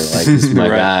 whatever. Like this is my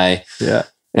guy. Yeah.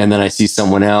 And then I see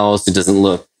someone else who doesn't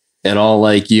look at all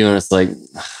like you. And it's like,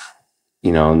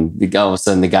 and all of a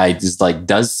sudden the guy just like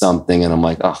does something. And I'm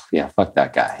like, oh yeah, fuck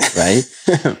that guy. Right.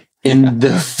 And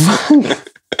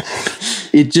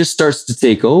it just starts to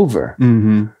take over.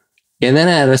 Mm-hmm. And then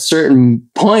at a certain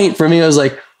point for me, I was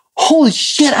like, holy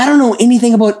shit, I don't know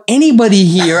anything about anybody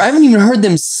here. I haven't even heard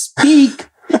them speak.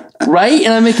 Right.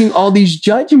 And I'm making all these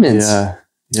judgments,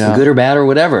 good or bad or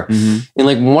whatever. Mm-hmm. And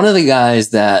like one of the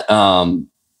guys that I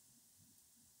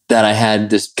had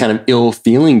this kind of ill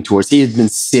feeling towards, he had been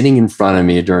sitting in front of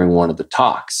me during one of the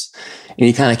talks, and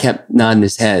he kind of kept nodding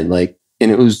his head like,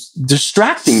 and it was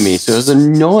distracting me. So I was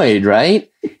annoyed,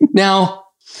 right? Now,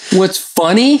 what's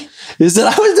funny is that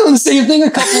I was doing the same thing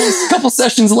a couple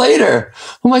sessions later.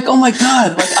 I'm like, oh my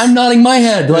God, like I'm nodding my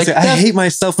head. Like I hate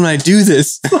myself when I do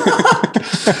this.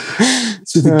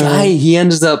 So the guy, he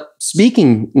ends up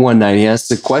speaking one night. He asks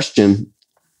a question,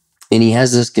 and he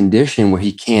has this condition where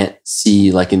he can't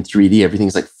see like in 3D.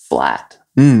 Everything's like flat.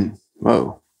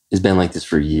 Whoa. It's been like this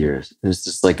for years. It's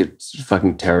just like a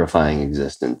fucking terrifying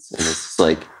existence. And it's just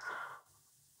like,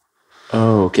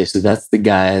 oh, okay. So that's the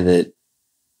guy that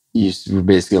you were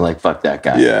basically like, fuck that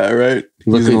guy. Yeah, right.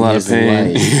 He's in a lot of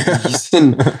pain.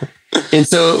 And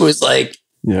so it was like,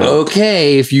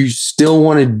 okay, if you still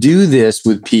want to do this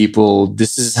with people,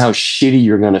 this is how shitty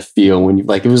you're going to feel when you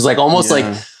like, it was like almost like,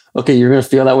 okay, you're going to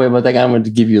feel that way about that guy. I'm going to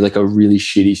give you like a really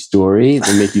shitty story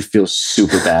that make you feel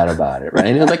super bad about it. Right.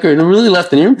 And it really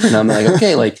left an imprint. I'm like,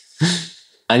 okay, like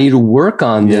I need to work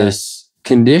on this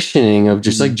conditioning of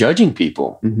just like judging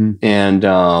people. Mm-hmm. And,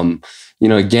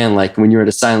 again, like when you're at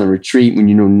a silent retreat, when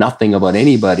you know nothing about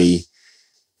anybody,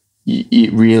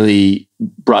 it really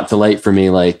brought to light for me,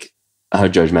 like how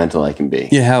judgmental I can be.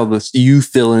 Yeah. How you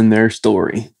fill in their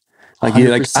story. Like, you're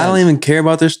like, I don't even care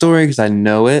about their story because I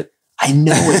know it. I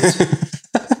know it.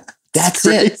 That's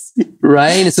it.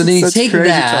 Right. And so then you take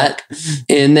that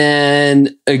and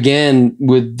then again,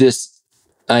 with this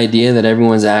idea that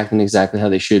everyone's acting exactly how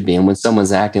they should be. And when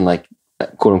someone's acting like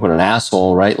quote unquote an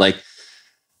asshole, right? Like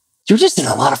you're just in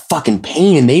a lot of fucking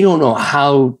pain and they don't know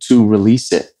how to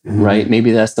release it. Mm-hmm. Right.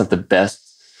 Maybe that's not the best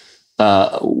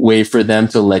way for them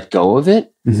to let go of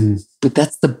it, but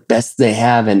that's the best they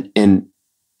have. And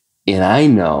I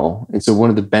know, and so one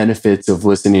of the benefits of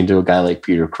listening to a guy like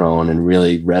Peter Crone and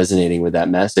really resonating with that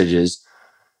message is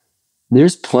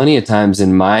there's plenty of times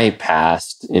in my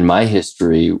past, in my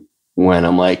history, when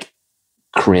I'm like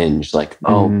cringe, like,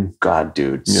 oh God,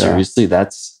 dude, seriously,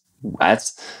 that's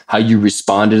how you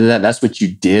responded to that. That's what you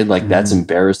did. Like, that's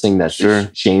embarrassing. That's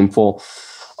shameful,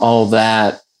 all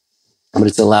that. But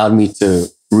it's allowed me to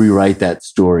rewrite that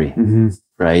story,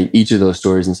 right? Each of those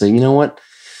stories and say, you know what?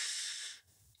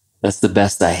 That's the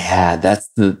best I had. That's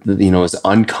the it's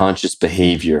unconscious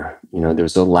behavior.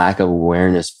 There's a lack of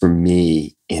awareness for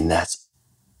me. And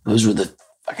those were the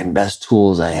fucking best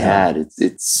tools I had.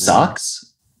 It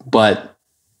sucks. But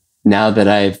now that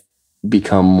I've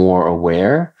become more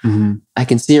aware, I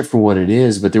can see it for what it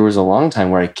is. But there was a long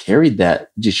time where I carried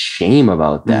that just shame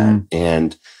about that.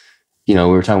 And, you know,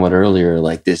 we were talking about earlier,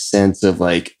 like this sense of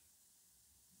like,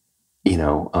 you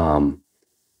know,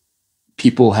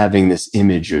 people having this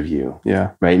image of you.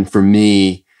 Yeah. Right. And for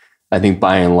me, I think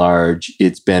by and large,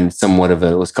 it's been somewhat of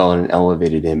a, let's call it an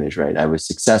elevated image, right? I was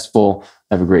successful.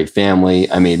 I have a great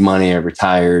family. I made money. I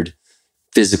retired,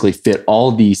 physically fit,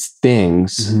 all these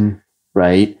things.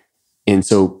 Right. And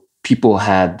so people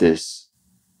had this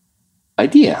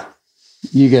idea.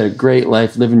 You got a great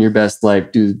life, living your best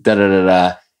life, do da da da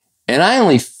da. And I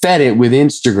only fed it with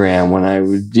Instagram when I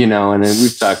would, you know, and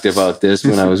we've talked about this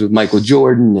when I was with Michael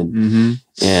Jordan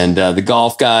and the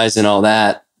golf guys and all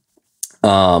that.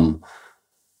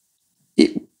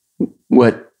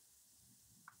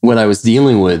 What I was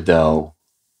dealing with though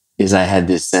is I had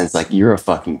this sense like, you're a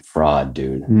fucking fraud,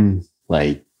 dude.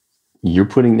 Like, you're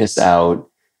putting this out,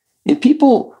 and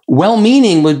people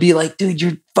well-meaning would be like, dude,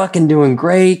 you're fucking doing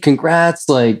great. Congrats.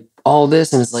 Like all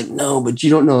this. And it's like, no, but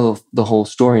you don't know the whole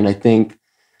story. And I think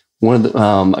one of the,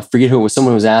 I forget who it was,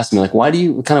 someone was asking me like, why do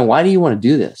you want to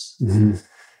do this?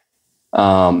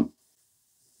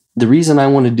 The reason I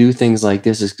want to do things like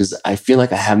this is because I feel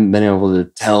like I haven't been able to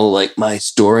tell like my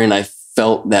story. And I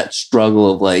felt that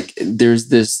struggle of like, there's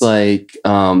this like,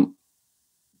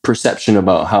 perception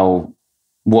about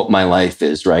what my life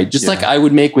is, right? Just like I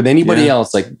would make with anybody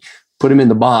else, like put them in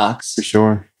the box. For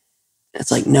sure.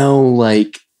 It's like, no,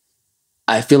 like,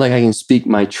 I feel like I can speak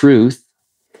my truth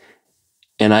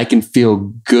and I can feel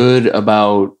good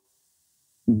about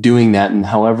doing that. And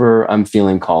however I'm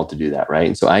feeling called to do that. Right.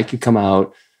 And so I can come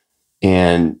out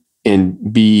and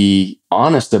be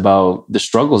honest about the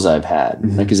struggles I've had.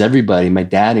 Like, cause everybody, my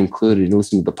dad included,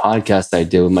 listening to the podcast I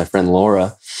did with my friend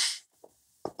Laura,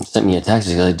 sent me a text.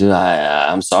 She's like, dude,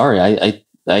 I'm sorry.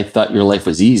 I thought your life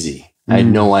was easy. I had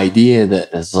no idea that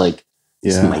it's like,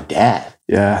 this is my dad.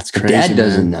 Yeah, it's crazy. Dad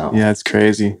doesn't know. Yeah, it's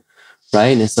crazy. Right.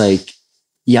 And it's like,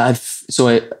 so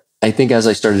I think as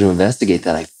I started to investigate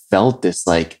that, I felt this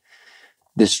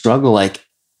struggle, like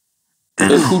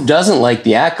who doesn't like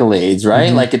the accolades,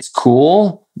 right? Like it's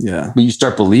cool. Yeah. But you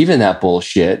start believing that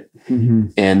bullshit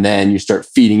and then you start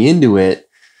feeding into it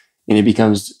and it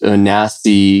becomes a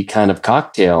nasty kind of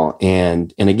cocktail.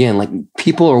 And again, like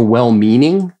people are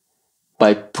well-meaning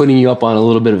by putting you up on a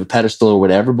little bit of a pedestal or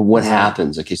whatever. But what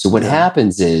happens? Okay. So what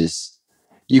happens is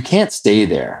you can't stay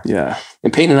there. Yeah.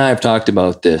 And Peyton and I have talked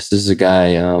about this. This is a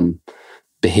guy,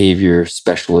 behavior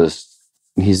specialist.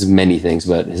 He's many things,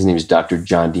 but his name is Dr.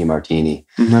 John DeMartini.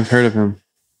 I've heard of him.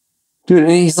 Dude,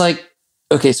 and he's like,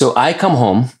 okay, so I come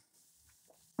home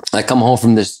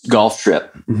from this golf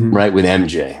trip, right, with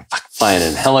MJ, flying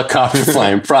in helicopter,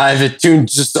 flying private, doing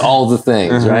just all the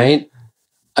things, right?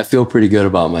 I feel pretty good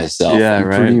about myself. Yeah, I'm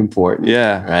right. pretty important.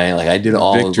 Yeah. Right? Like I did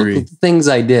all of the things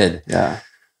I did. Yeah.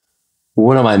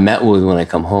 What am I met with when I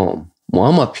come home? Well,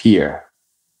 I'm up here,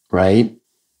 right?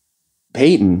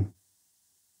 Peyton,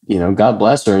 you know, God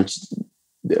bless her, and she,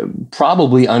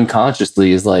 probably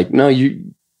unconsciously is like, no,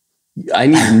 I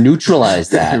need to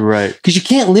neutralize that. Right. Because you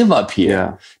can't live up here.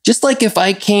 Yeah. Just like if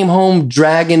I came home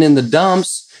dragging in the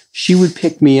dumps, she would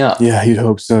pick me up. Yeah, you'd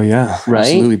hope so. Yeah. Right.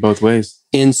 Absolutely, both ways.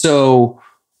 And so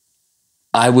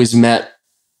I was met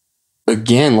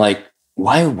again, like,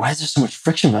 why is there so much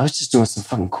friction? I was just doing some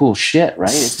fucking cool shit,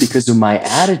 right? It's because of my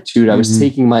attitude. I was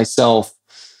taking myself,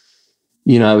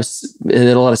 you know, I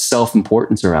had a lot of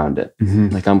self-importance around it.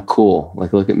 Like, I'm cool.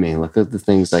 Like, look at me. Look at the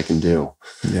things I can do.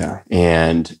 Yeah.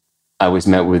 And I was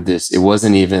met with this. It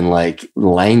wasn't even like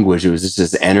language. It was just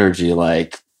this energy,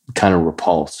 like kind of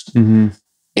repulsed.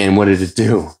 And what did it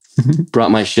do?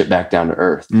 Brought my shit back down to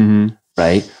earth.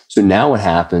 Right. So now what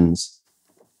happens,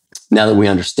 now that we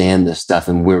understand this stuff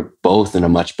and we're both in a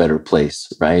much better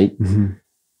place, right?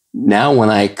 Now when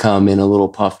I come in a little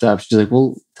puffed up, she's like,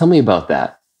 well, tell me about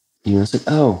that. You know, it's like,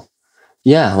 oh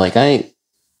yeah, like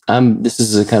this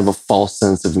is a kind of a false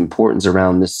sense of importance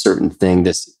around this certain thing,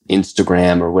 this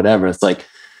Instagram or whatever. It's like,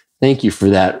 thank you for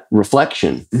that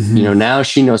reflection. You know, now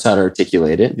she knows how to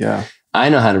articulate it. Yeah. I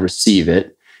know how to receive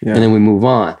it. Yeah. And then we move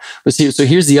on. But see, so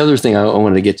here's the other thing I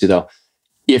wanted to get to though.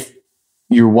 If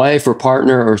your wife or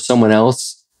partner or someone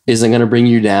else isn't going to bring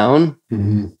you down,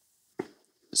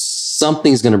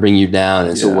 something's going to bring you down.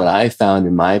 And so what I found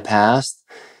in my past,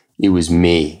 it was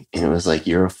me. And it was like,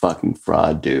 you're a fucking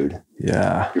fraud, dude.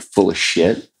 Yeah. You're full of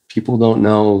shit. People don't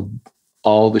know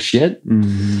all the shit.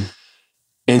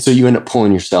 And so you end up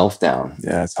pulling yourself down.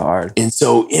 Yeah, it's hard. And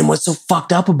what's so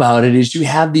fucked up about it is you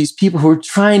have these people who are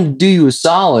trying to do you a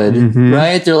solid,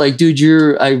 right? They're like,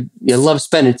 dude, I love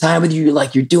spending time with you. You're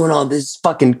like, you're doing all this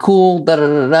fucking cool, da da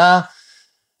da da.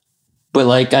 But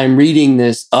like I'm reading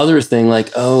this other thing,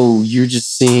 like, oh, you're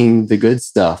just seeing the good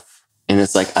stuff. And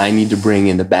it's like, I need to bring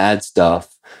in the bad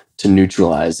stuff to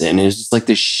neutralize it. And it's just like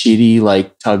this shitty,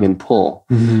 like tug and pull,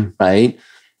 right?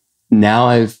 Now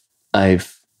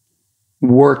I've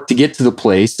worked to get to the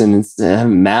place and I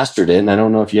haven't mastered it. And I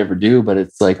don't know if you ever do, but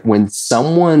it's like when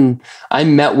I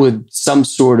met with some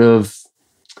sort of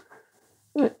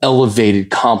elevated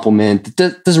compliment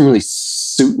that doesn't really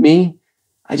suit me,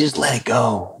 I just let it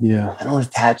go. Yeah. I don't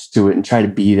attach to it and try to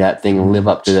be that thing and live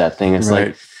up to that thing. It's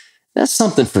like, that's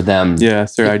something for them. Yeah,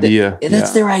 it's their idea.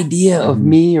 That's their idea of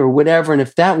me or whatever. And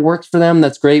if that works for them,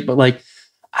 that's great. But like,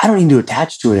 I don't need to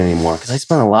attach to it anymore because I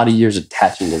spent a lot of years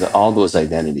attaching to all those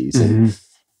identities. And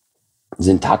it's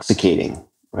intoxicating,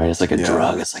 right? It's like a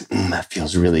drug. It's like, that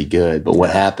feels really good. But what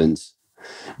happens?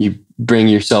 You bring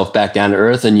yourself back down to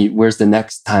earth and where's the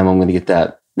next time I'm going to get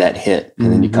that hit?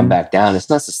 And then you come back down. It's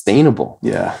not sustainable.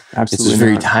 Yeah, absolutely. It's just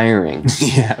very tiring.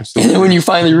 Yeah, absolutely. And then when you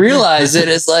finally realize it,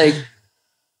 it's like,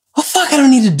 oh, fuck, I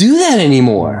don't need to do that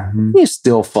anymore. You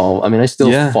still fall. I mean, I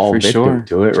still fall victim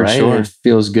to it, right? It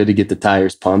feels good to get the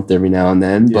tires pumped every now and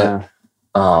then. But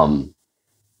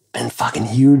been fucking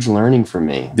huge learning for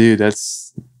me. Dude,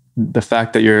 that's the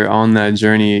fact that you're on that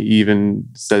journey even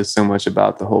says so much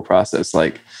about the whole process.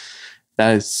 Like,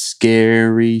 that is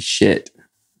scary shit.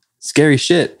 Scary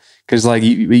shit. Because like what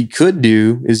you could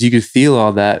do is you could feel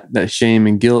all that shame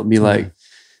and guilt and be like,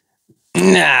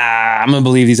 nah, I'm gonna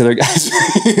believe these other guys.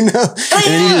 You know? And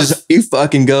then you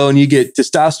fucking go and you get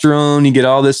testosterone, you get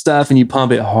all this stuff and you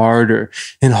pump it harder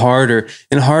and harder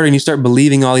and harder. And you start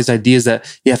believing all these ideas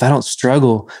that, if I don't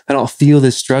struggle, if I don't feel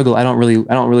this struggle, I don't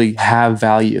really have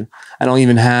value. I don't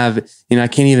even have, I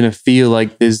can't even feel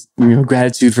like this,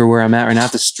 gratitude for where I'm at right now. I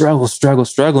have to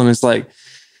struggle. And it's like,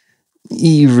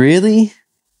 you really?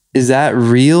 Is that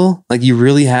real? Like, you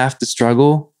really have to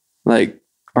struggle? Like,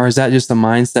 or is that just the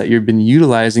mindset you've been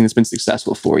utilizing that's been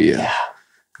successful for you? Yeah.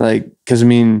 Like, because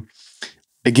again,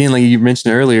 like you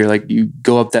mentioned earlier, like you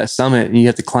go up that summit and you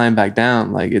have to climb back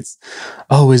down. Like if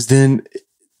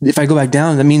I go back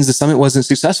down, that means the summit wasn't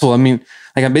successful. I mean,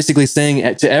 like I'm basically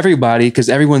saying to everybody, because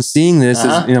everyone's seeing this,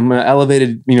 I'm on an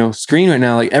elevated, screen right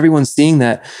now. Like everyone's seeing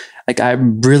that, like I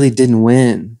really didn't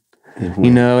win.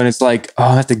 And it's like, oh,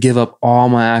 I have to give up all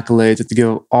my accolades. I have to give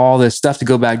up all this stuff to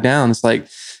go back down. It's like,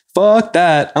 fuck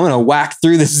that. I'm going to whack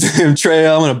through this damn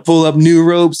trail. I'm going to pull up new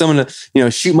ropes. I'm going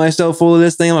to, shoot myself full of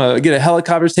this thing. I'm going to get a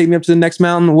helicopter to take me up to the next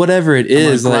mountain, whatever it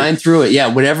is. Grind through it. Yeah.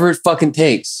 Whatever it fucking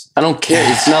takes. I don't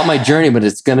care. It's not my journey, but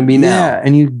it's going to be now. Yeah.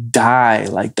 And you die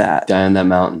like that. Die on that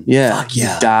mountain. Yeah. Fuck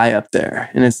yeah. You die up there.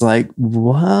 And it's like,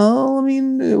 well, I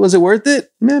mean, was it worth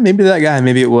it? Yeah, maybe that guy,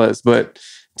 maybe it was, but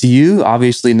to you,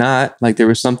 obviously not. Like there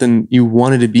was something you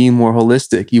wanted to be more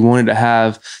holistic. You wanted to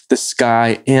have the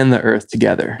sky and the earth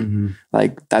together.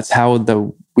 Like that's how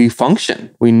we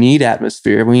function. We need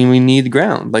atmosphere. We need the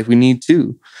ground. Like we need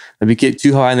two. If you get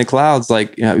too high in the clouds,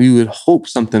 like you would hope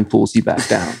something pulls you back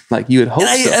down. Like you would hope.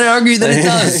 And I argue that it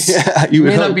does. You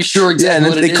may not be sure exactly.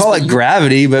 Yeah, and they call it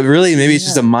gravity, but really maybe it's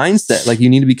just a mindset. Like you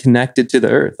need to be connected to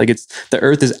the earth. Like the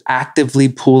earth is actively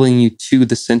pulling you to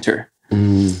the center.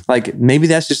 Like maybe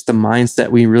that's just the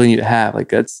mindset we really need to have. Like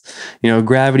that's,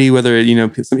 gravity, whether,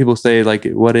 some people say like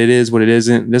what it is, what it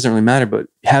isn't, it doesn't really matter, but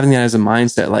having that as a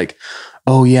mindset, like,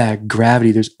 oh yeah,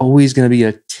 gravity, there's always going to be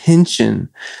a tension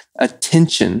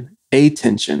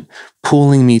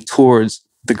pulling me towards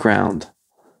the ground.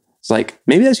 It's like,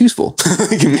 maybe that's useful.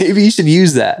 Maybe you should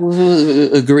use that.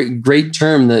 A great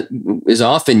term that is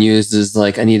often used is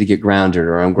like, I need to get grounded,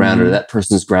 or I'm grounded, or that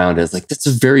person's grounded. It's like, that's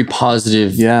a very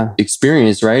positive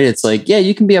experience, right? It's like, yeah,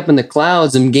 you can be up in the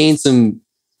clouds and gain some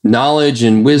knowledge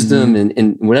and wisdom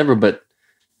and whatever, but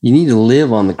you need to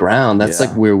live on the ground. That's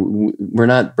like we're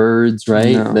not birds,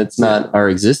 right? No, that's not our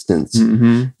existence.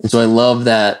 And so I love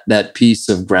that piece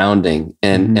of grounding.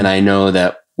 And I know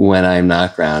that when I'm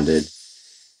not grounded,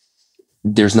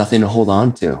 there's nothing to hold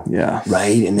on to. Yeah.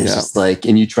 Right. And it's just like,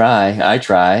 and I've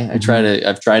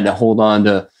tried to hold on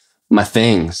to my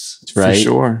things, right?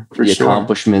 For the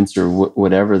accomplishments or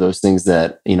whatever, those things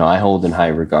that, I hold in high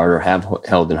regard or have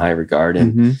held in high regard.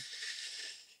 And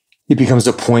it becomes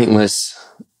a pointless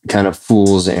kind of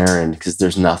fool's errand because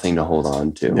there's nothing to hold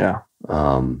on to.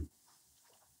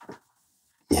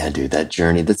 Yeah, dude, that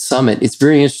journey, that summit, it's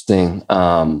very interesting.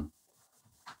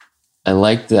 I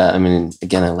like that. I mean,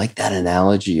 again, I like that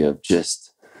analogy of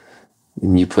just,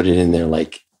 and you put it in there,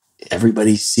 like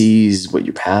everybody sees what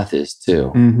your path is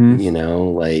too,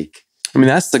 like, I mean,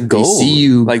 that's the goal. They see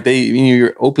you, like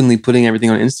you're openly putting everything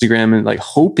on Instagram and like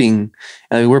hoping,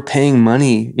 we're paying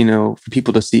money, for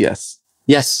people to see us.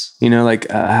 Yes. You know, like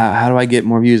how do I get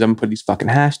more views? I'm gonna put these fucking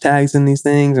hashtags in these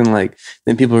things, and like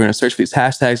then people are gonna search for these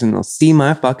hashtags and they'll see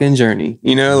my fucking journey.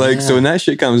 You know, like so when that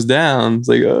shit comes down, it's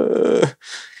like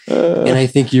And I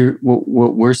think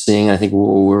what we're seeing. I think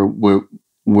what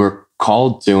we're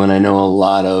called to, and I know a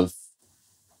lot of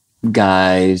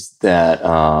guys that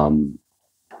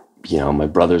my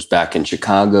brothers back in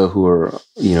Chicago who are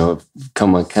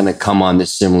come on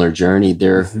this similar journey.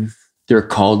 They're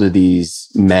called to these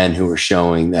men who are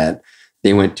showing that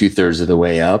they went 2/3 of the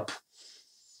way up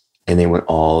and they went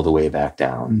all the way back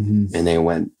down. And they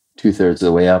went 2/3 of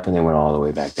the way up and they went all the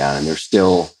way back down. And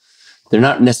they're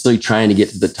not necessarily trying to get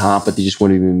to the top, but they just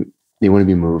want to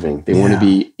be moving. They want to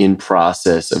be in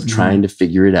process of trying to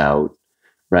figure it out,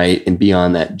 right? And be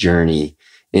on that journey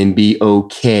and be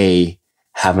okay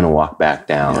having to walk back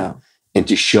down and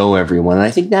to show everyone. And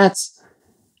I think that's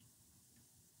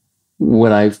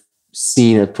what I've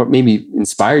seen, maybe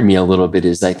inspired me a little bit,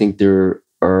 is I think there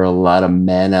are a lot of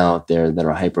men out there that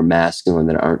are hyper masculine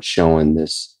that aren't showing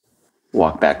this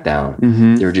walk back down.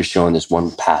 They're just showing this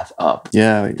one path up.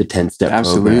 Yeah. The 10-step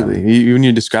absolutely. program. When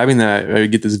you're describing that, I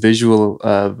get this visual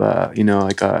of,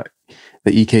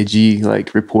 the EKG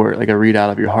like report, like a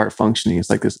readout of your heart functioning.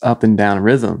 It's like this up and down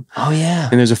rhythm. Oh yeah.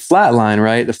 And there's a flat line,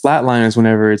 right? The flat line is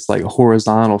whenever it's like a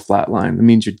horizontal flat line. It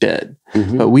means you're dead.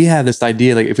 But we have this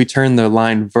idea, like if we turn the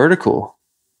line vertical,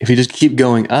 if you just keep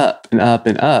going up and up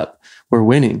and up, we're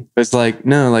winning. But it's like,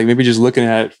 no, like maybe just looking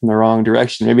at it from the wrong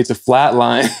direction. Maybe it's a flat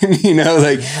line,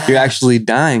 you're actually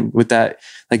dying with that.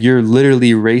 Like you're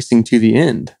literally racing to the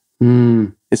end.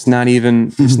 It's not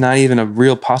even a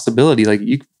real possibility. Like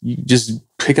you just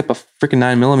pick up a freaking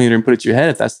 9mm and put it to your head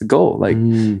if that's the goal. Like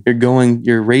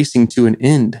you're racing to an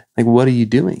end. Like what are you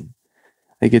doing?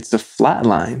 Like it's a flat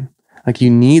line. Like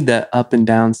you need that up and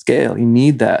down scale. You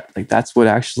need that. Like that's what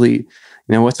actually,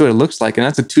 what's what it looks like. And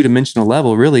that's a 2-dimensional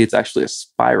level. Really, it's actually a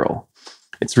spiral.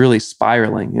 It's really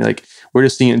spiraling. Like we're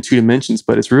just seeing it in 2 dimensions,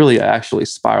 but it's really actually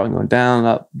spiraling, going down,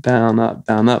 up, down, up,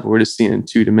 down, up. We're just seeing it in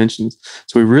 2 dimensions.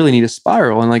 So we really need a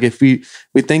spiral. And like if we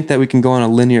think that we can go on a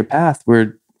linear path,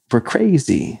 we're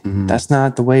crazy. That's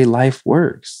not the way life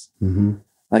works.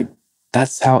 Like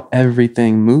that's how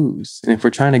everything moves. And if we're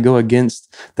trying to go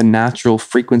against the natural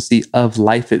frequency of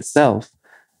life itself,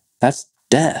 that's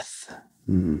death.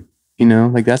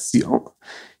 Like that's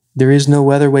there is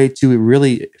no other way to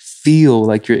really feel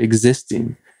like you're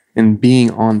existing and being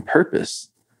on purpose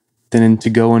than to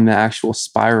go in the actual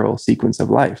spiral sequence of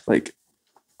life. Like,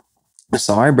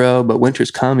 sorry, bro, but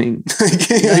winter's coming.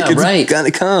 It's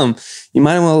gonna come. You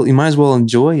might as well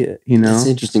enjoy it. It's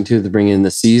interesting too to bring in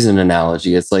the season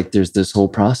analogy. It's like there's this whole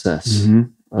process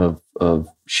of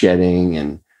shedding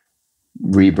and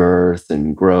rebirth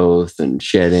and growth and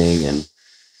shedding and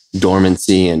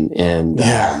dormancy and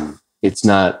it's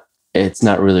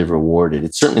not really rewarded.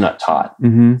 It's certainly not taught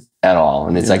at all.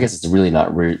 And I guess it's really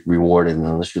not rewarded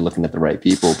unless you're looking at the right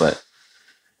people, but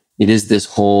it is this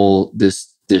whole,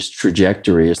 this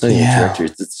trajectory. It's not even a trajectory.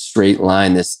 It's a straight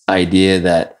line. This idea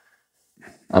that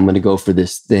I'm going to go for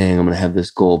this thing. I'm going to have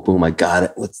this goal. Boom. I got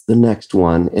it. What's the next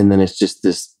one? And then it's just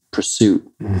this pursuit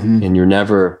and you're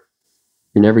never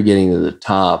getting to the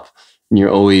top, and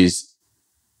you're always,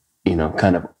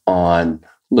 kind of on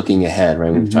looking ahead,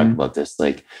 right? We've talked about this,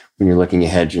 like when you're looking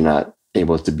ahead, you're not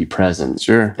able to be present.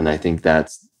 Sure. And I think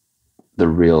that's the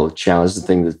real challenge. The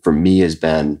thing that for me has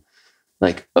been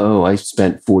like, I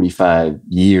spent 45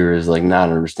 years, like not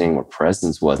understanding what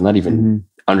presence was, not even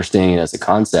understanding it as a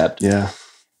concept. Yeah.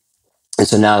 And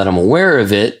so now that I'm aware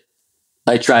of it,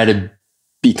 I try to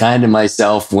be kind to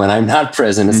myself when I'm not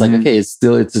present. It's like, okay, it's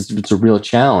a real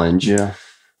challenge. Yeah.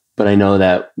 But I know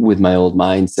that with my old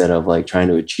mindset of like trying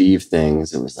to achieve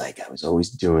things, it was like I was always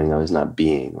doing, I was not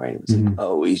being, right? It was like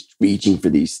always reaching for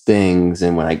these things.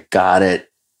 And when I got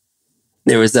it,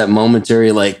 there was that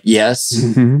momentary like, yes,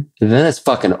 and then it's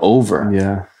fucking over.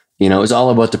 Yeah. It was all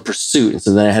about the pursuit. And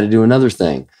so then I had to do another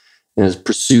thing. And it was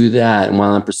pursue that. And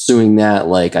while I'm pursuing that,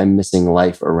 like I'm missing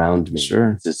life around me.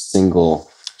 Sure. It's a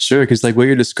single. Sure, because like what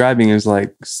you're describing is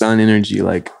like sun energy,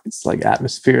 like it's like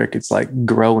atmospheric, it's like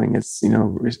growing, it's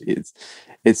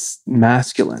it's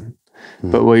masculine.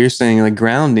 But what you're saying, like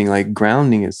grounding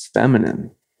is feminine.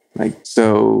 Like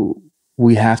so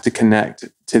we have to connect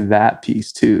to that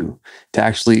piece too, to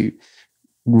actually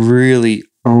really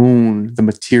own the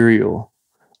material.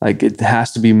 Like it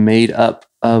has to be made up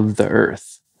of the earth.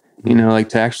 Like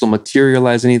to actually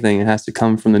materialize anything, it has to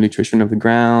come from the nutrition of the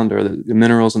ground or the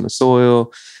minerals in the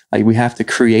soil. Like we have to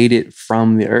create it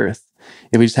from the earth.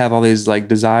 If we just have all these like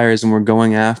desires and we're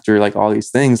going after like all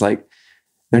these things, like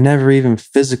they're never even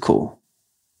physical.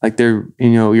 Like they're,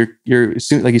 you're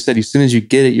soon, like you said, as soon as you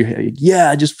get it, you're like,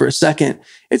 yeah, just for a second,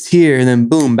 it's here. And then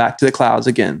boom, back to the clouds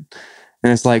again.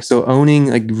 And it's like, so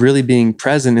owning, like really being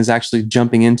present is actually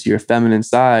jumping into your feminine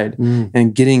side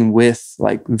and getting with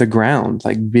like the ground,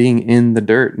 like being in the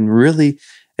dirt and really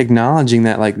acknowledging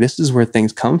that like this is where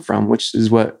things come from, which is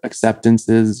what acceptance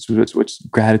is, which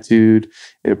gratitude,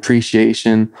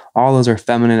 appreciation, all those are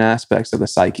feminine aspects of the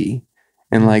psyche.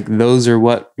 And like those are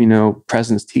what,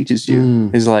 presence teaches you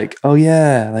is like, oh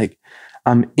yeah, like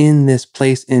I'm in this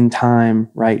place in time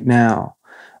right now.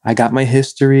 I got my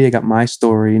history, I got my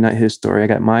story, not his story. I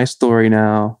got my story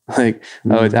now. Like,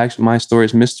 oh, it's actually my story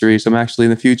is mystery. So I'm actually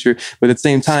in the future. But at the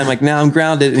same time, like now I'm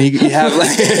grounded and you have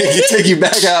like take you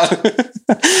back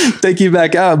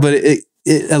out. But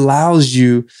it allows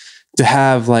you to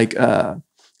have like a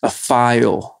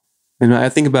file. And I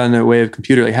think about it in a way of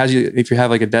computer, like if you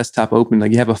have like a desktop open,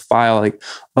 like you have a file, like,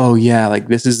 oh yeah, like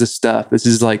this is the stuff. This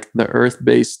is like the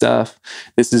earth-based stuff.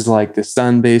 This is like the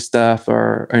sun-based stuff,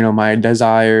 or my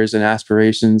desires and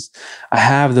aspirations. I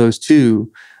have those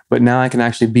too, but now I can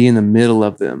actually be in the middle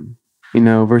of them,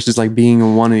 versus like being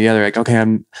in one or the other. Like, okay,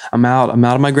 I'm out of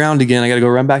my ground again. I got to go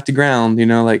run back to ground.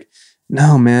 Like,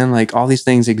 no, man, like all these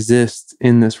things exist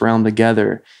in this realm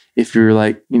together. If you're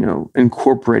like,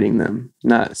 incorporating them,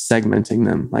 not segmenting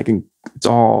them, like it's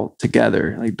all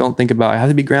together. Like, don't think about, I have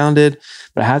to be grounded,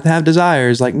 but I have to have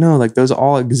desires. Like, no, like those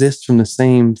all exist from the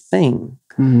same thing.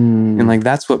 And like,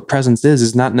 that's what presence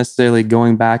is not necessarily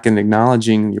going back and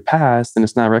acknowledging your past. And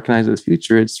it's not recognizing the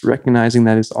future. It's recognizing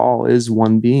that it's all is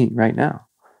one being right now.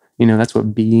 That's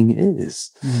what being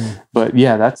is. But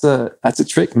yeah, that's a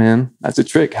trick, man. That's a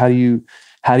trick. How do you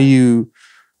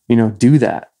do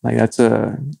that? Like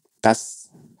that's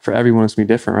for everyone, it's gonna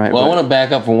be different, right? Well, I want to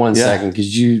back up for 1 second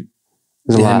because you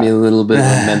had me a little bit of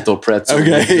a mental pretzel.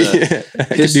 Okay.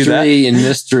 History and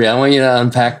mystery. I want you to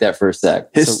unpack that for a sec.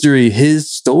 History,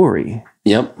 his story.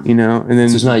 Yep. And then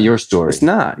so it's not your story. It's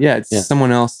not. Yeah, it's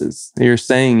someone else's. You're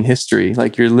saying history,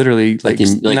 like you're literally like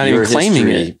not even claiming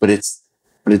history, it. But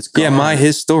it's gone.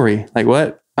 His story. Like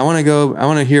what? I want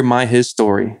to hear his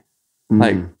story.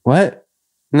 Like what?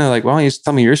 No, like why don't you just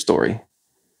tell me your story?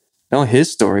 No,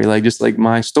 his story, like just like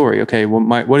my story. Okay, well,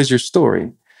 what is your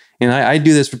story? And I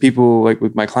do this for people, like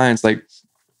with my clients. Like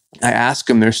I ask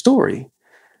them their story,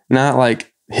 not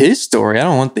like his story. I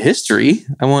don't want the history.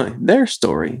 I want their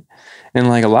story. And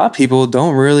like a lot of people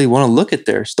don't really want to look at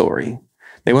their story.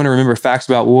 They want to remember facts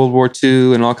about World War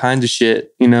II and all kinds of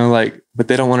shit, but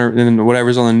they don't want to, and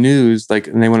whatever's on the news, like,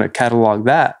 and they want to catalog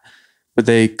that, but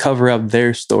they cover up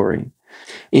their story.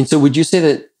 And so would you say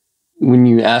that when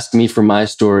you ask me for my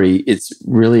story, it's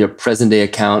really a present day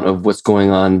account of what's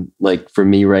going on, like for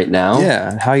me right now?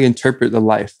 Yeah. How you interpret the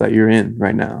life that you're in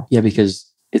right now. Yeah.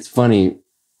 Because it's funny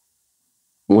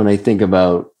when I think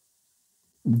about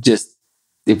just,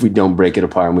 if we don't break it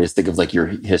apart and we just think of like your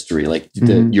history, like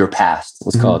your past,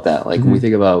 let's call it that. Like when we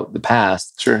think about the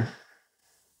past, sure.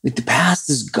 Like the past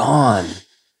is gone.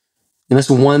 And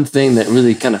that's one thing that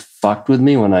really kind of fucked with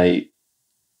me when I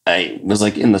was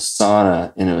like in the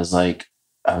sauna, and it was like,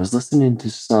 I was listening to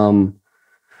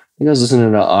I was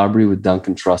listening to Aubrey with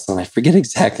Duncan Trussell, and I forget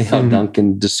exactly how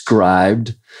Duncan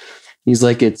described. He's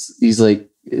like the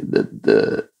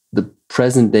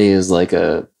present day is like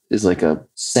a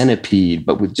centipede,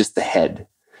 but with just the head.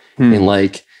 And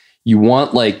like, you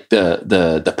want like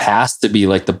the past to be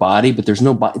like the body, but there's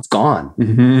no body, it's gone.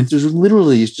 There's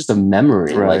literally, it's just a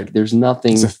memory. Right. Like there's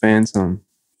nothing. It's a phantom.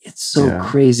 It's so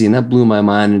crazy. And that blew my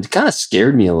mind, and it kind of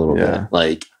scared me a little bit.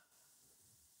 Like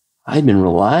I'd been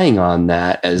relying on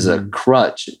that as a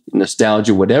crutch,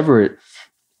 nostalgia, whatever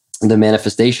the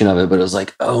manifestation of it. But it was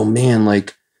like, oh man,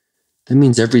 like that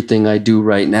means everything I do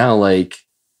right now, like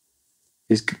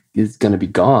is going to be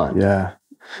gone. Yeah.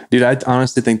 Dude, I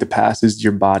honestly think the past is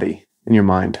your body and your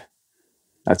mind.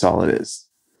 That's all it is.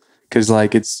 Cause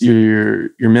like it's your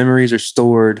memories are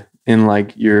stored in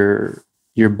like your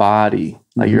body,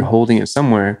 like you're holding it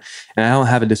somewhere. And I don't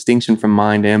have a distinction from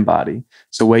mind and body.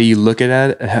 So the way you look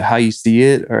at it, how you see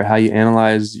it, or how you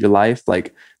analyze your life,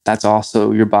 like that's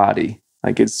also your body.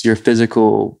 Like it's your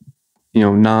physical,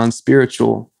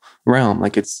 non-spiritual realm.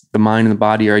 Like it's the mind and the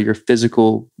body are your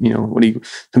physical, some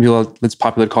people, it's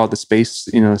popular to call it the space,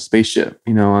 spaceship,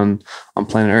 on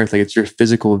planet Earth. Like it's your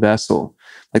physical vessel.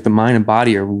 Like the mind and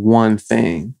body are one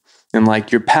thing. And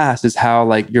like your past is how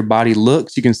like your body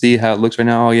looks. You can see how it looks right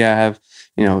now. Oh yeah, I have,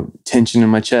 tension in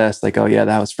my chest. Like, oh yeah,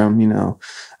 that was from,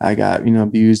 I got,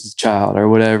 abused as a child or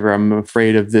whatever. I'm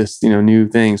afraid of this, new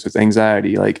thing. So it's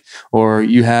anxiety. Like, or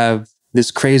you have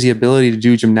this crazy ability to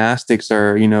do gymnastics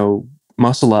or,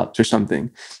 muscle ups or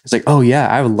something. It's like, oh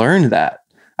yeah, I've learned that.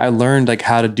 I learned like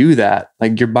how to do that.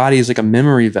 Like your body is like a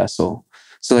memory vessel.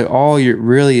 So like all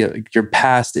your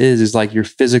past is like your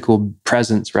physical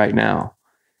presence right now.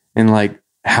 And like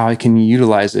how I can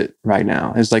utilize it right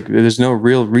now. It's like there's no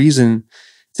real reason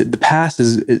to, the past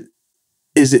is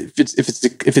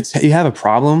if it's you have a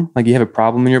problem, like you have a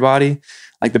problem in your body,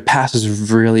 like the past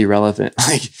is really relevant.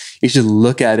 Like you should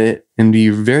look at it and be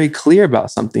very clear about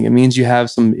something. It means you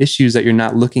have some issues that you're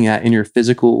not looking at in your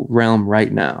physical realm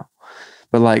right now.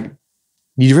 But like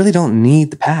you really don't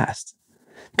need the past.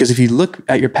 Because if you look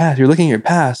at your past, you're looking at your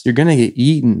past, you're gonna get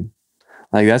eaten.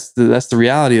 Like that's the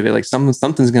reality of it. Like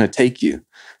something's gonna take you.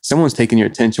 Someone's taking your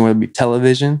attention, whether it be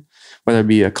television, whether it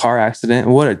be a car accident,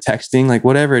 texting, like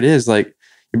whatever it is, like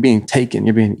you're being taken,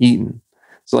 you're being eaten.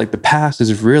 So like the past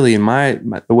is really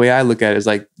the way I look at it is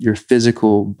like your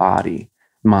physical body,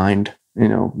 mind,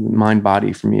 mind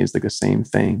body for me is like the same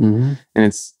thing. Mm-hmm. And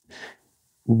it's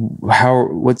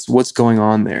what's going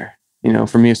on there.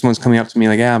 For me, if someone's coming up to me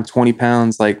like, yeah, I'm 20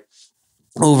 pounds, like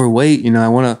overweight, I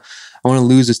want to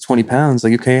lose this 20 pounds.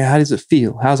 Like, okay, how does it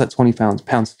feel? How's that 20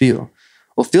 pounds feel?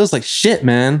 Well, it feels like shit,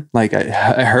 man. Like it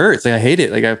hurts. Like I hate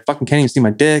it. Like I fucking can't even see my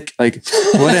dick. Like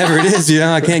whatever it is,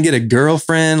 I can't get a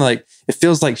girlfriend. Like it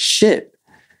feels like shit.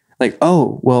 Like,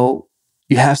 oh, well,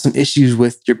 you have some issues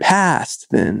with your past.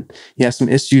 Then you have some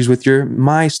issues with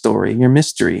my story, your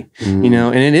mystery,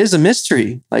 and it is a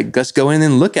mystery. Like let's go in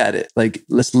and look at it. Like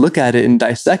let's look at it and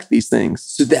dissect these things.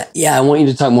 So I want you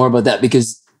to talk more about that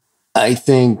because I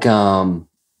think, again,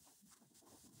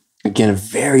 a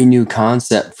very new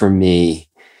concept for me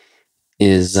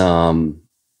is, whether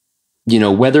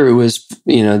it was,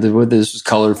 whether this was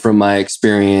colored from my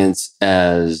experience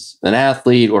as an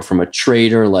athlete or from a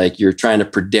trader, like you're trying to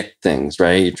predict things,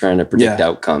 right? You're trying to predict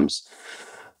outcomes.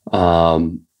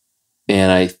 And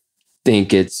I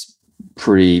think it's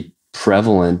pretty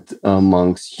prevalent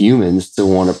amongst humans to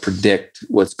want to predict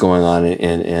what's going on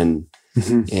and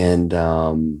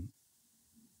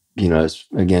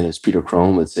as Peter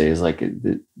Crone would say, is like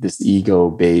this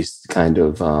ego-based kind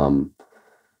of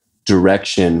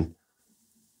direction.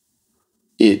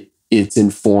 It's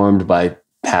informed by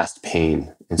past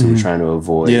pain, and so we're trying to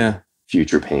avoid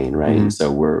future pain, right? And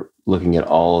so we're looking at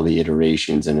all of the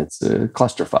iterations, and it's a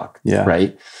clusterfuck,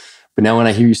 right? But now when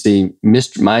I hear you say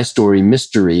my story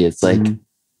mystery, it's like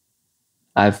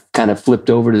I've kind of flipped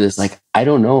over to this, like, I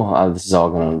don't know how this is all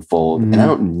going to unfold, and I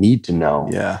don't need to know.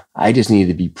 Yeah. I just need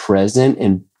to be present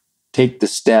and take the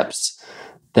steps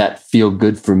that feel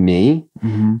good for me.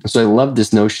 So I love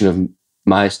this notion of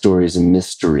my story is a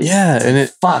mystery. Yeah. And you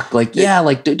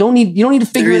don't need to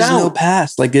figure it out. There is no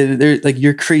past. Like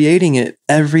you're creating it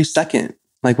every second.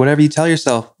 Like whatever you tell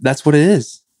yourself, that's what it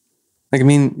is. Like, I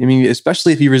mean,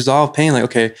 especially if you resolve pain, like,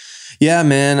 okay, yeah,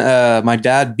 man, my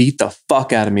dad beat the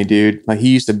fuck out of me, dude. Like he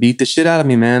used to beat the shit out of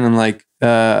me, man. And like,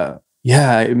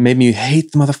 it made me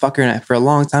hate the motherfucker. And for a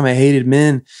long time, I hated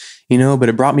men, but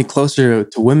it brought me closer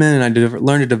to women. And I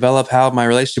learned to develop how my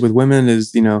relationship with women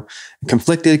is,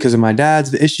 conflicted because of my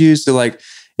dad's issues. So like,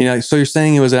 so you're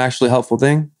saying it was an actually helpful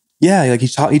thing? Yeah. Like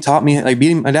he taught me, like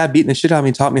my dad beating the shit out of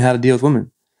me taught me how to deal with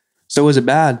women. So was it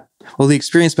bad? Well, the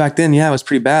experience back then, it was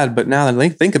pretty bad. But now that I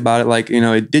think about it, like,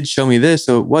 it did show me this.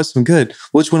 So it was some good.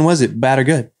 Which one was it? Bad or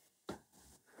good?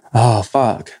 Oh,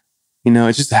 fuck.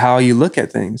 It's just how you look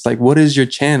at things. Like, what is your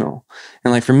channel?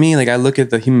 And like, for me, like I look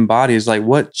at the human body as like,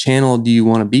 what channel do you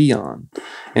want to be on?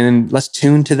 And then let's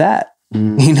tune to that.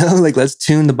 Like let's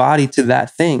tune the body to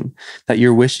that thing that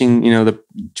you're wishing, the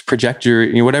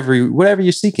projector, whatever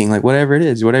you're seeking, like whatever it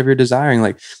is, whatever you're desiring,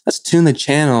 like let's tune the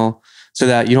channel so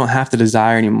that you don't have to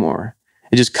desire anymore.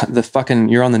 It just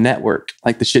you're on the network.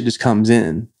 Like the shit just comes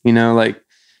in, like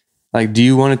do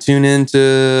you want to tune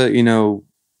into,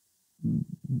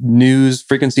 news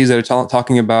frequencies that are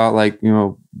talking about like,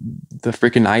 the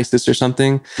freaking ISIS or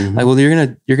something? Like, well,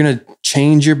 you're going to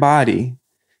change your body.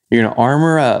 You're going to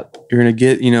armor up. You're going to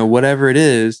get, whatever it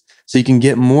is so you can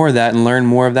get more of that and learn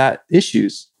more of that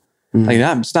issues. Like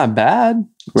it's not bad.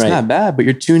 It's not bad, but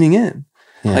you're tuning in.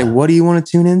 Yeah. Like, what do you want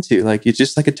to tune into? Like, it's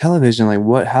just like a television.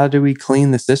 Like, how do we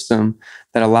clean the system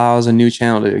that allows a new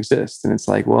channel to exist? And it's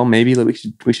like, well, maybe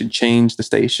we should change the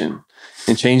station.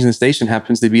 And changing the station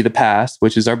happens to be the past,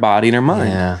 which is our body and our mind.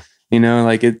 Yeah.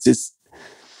 Like it's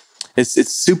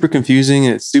super confusing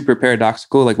and it's super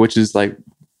paradoxical, like, which is like,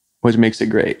 what makes it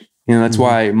great. That's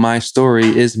why my story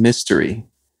is mystery.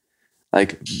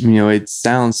 Like, it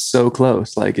sounds so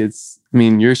close. Like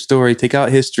your story, take out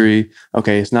history.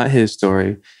 Okay, it's not his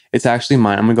story. It's actually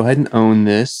mine. I'm going to go ahead and own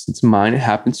this. It's mine. It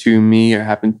happened to me I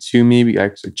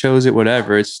actually chose it,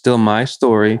 whatever. It's still my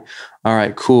story. All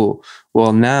right, cool.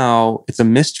 Well, now it's a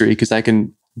mystery because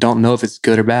don't know if it's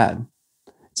good or bad.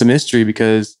 it's a mystery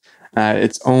because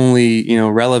it's only,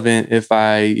 relevant if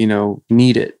I,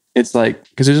 need it. It's like,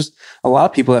 because there's just a lot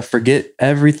of people that forget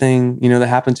everything, that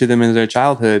happened to them in their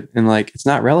childhood. And like, it's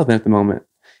not relevant at the moment.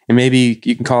 And maybe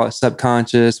you can call it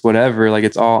subconscious, whatever, like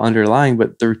it's all underlying,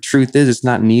 but the truth is it's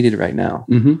not needed right now.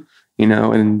 Mm-hmm.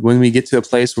 And when we get to a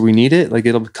place where we need it, like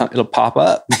it'll pop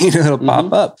up, it'll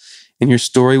pop up, and your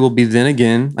story will be then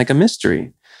again like a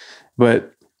mystery.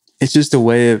 But it's just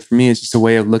for me, it's just a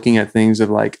way of looking at things of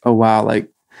like, oh wow, like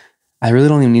I really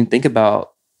don't even need to think about,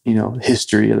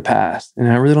 history of the past.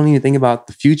 And I really don't need to think about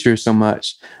the future so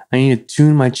much. I need to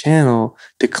tune my channel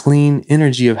to clean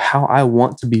energy of how I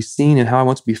want to be seen and how I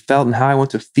want to be felt and how I want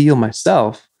to feel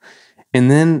myself. And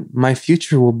then my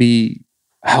future will be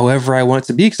however I want it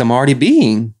to be, because I'm already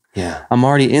being. Yeah. I'm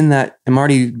already in that. I'm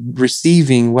already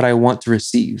receiving what I want to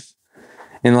receive.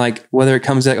 And like, whether it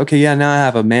comes like, okay, yeah, now I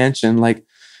have a mansion, like,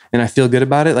 and I feel good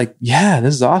about it, like, yeah,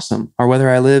 this is awesome. Or whether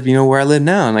I live, where I live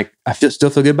now, and like, I still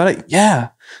feel good about it. Yeah.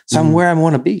 So I'm where I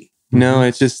want to be.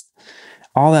 It's just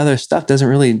all the other stuff doesn't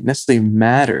really necessarily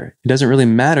matter. It doesn't really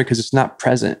matter because it's not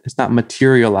present. It's not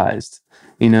materialized.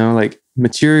 Like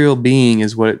material being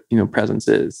is what, presence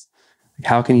is. Like,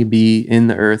 how can you be in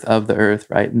the earth, of the earth,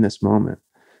 right in this moment?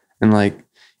 And like,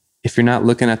 if you're not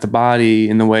looking at the body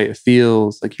in the way it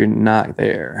feels, like you're not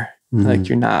there. Like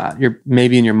you're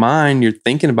maybe in your mind, you're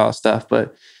thinking about stuff,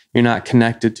 but you're not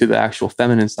connected to the actual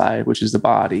feminine side, which is the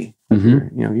body, of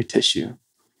your tissue.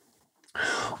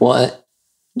 Well,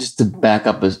 just to back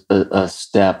up a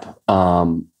step, I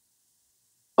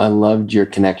loved your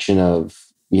connection of,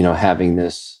 having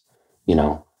this,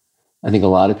 I think a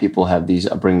lot of people have these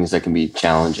upbringings that can be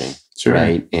challenging, Sure.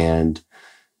 Right? And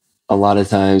a lot of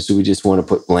times we just want to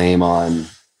put blame on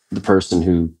the person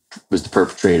who was the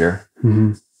perpetrator,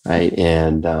 right?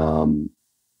 And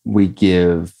we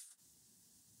give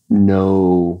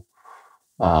no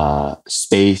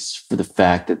space for the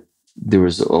fact that there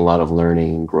was a lot of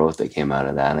learning and growth that came out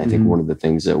of that. And I think one of the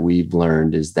things that we've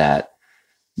learned is that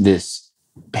this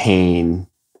pain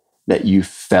that you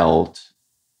felt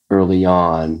early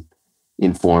on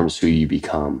informs who you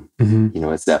become.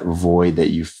 It's that void that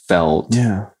you felt.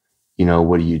 Yeah.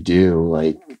 What do you do?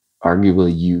 Like,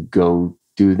 arguably, you go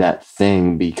do that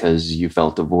thing because you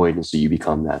felt a void, and so you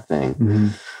become that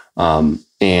thing.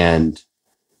 And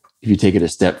if you take it a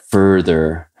step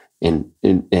further, and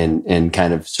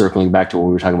kind of circling back to what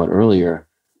we were talking about earlier,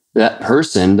 that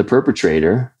person, the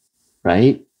perpetrator,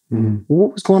 right?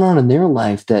 What was going on in their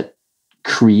life that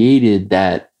created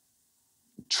that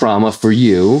trauma for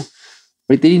you?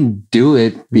 Right? They didn't do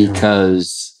it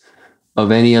because of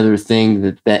any other thing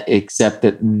that except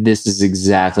that this is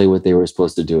exactly what they were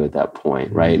supposed to do at that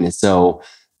point, right? And so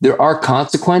there are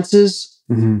consequences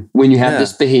when you have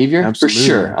this behavior, absolutely. For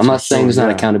sure. I'm not saying there's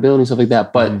not accountability and stuff like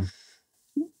that, but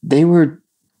they were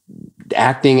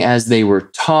acting as they were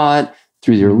taught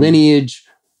through their lineage,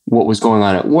 what was going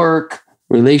on at work,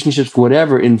 relationships,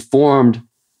 whatever informed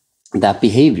that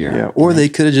behavior. Yeah. Or they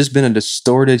could have just been a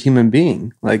distorted human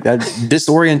being. Like that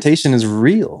disorientation is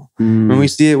real. When we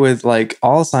see it with like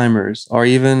Alzheimer's, or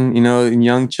even, in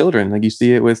young children, like you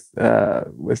see it with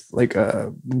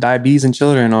diabetes in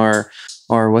children, or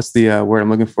what's the word I'm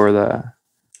looking for? The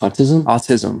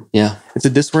autism. Yeah. It's a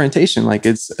disorientation. Like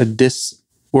it's a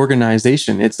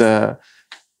disorganization.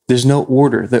 There's no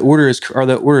order. The order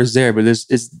is there, but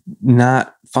it's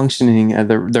not functioning at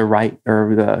the right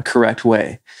or the correct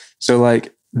way. So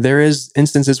like there is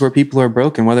instances where people are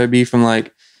broken, whether it be from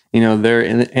like, their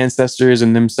ancestors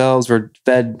and themselves were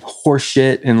fed horse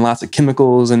shit and lots of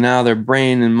chemicals, and now their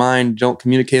brain and mind don't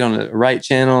communicate on the right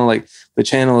channel. Like the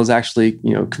channel is actually,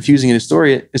 confusing and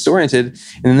disoriented,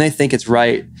 and then they think it's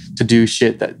right to do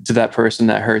shit to that person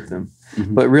that hurt them.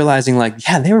 But realizing like,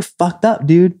 yeah, they were fucked up,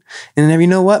 dude. And then you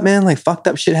know what, man? Like fucked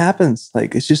up shit happens.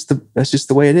 Like that's just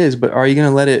the way it is. But are you going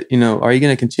to let it, are you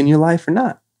going to continue life or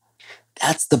not?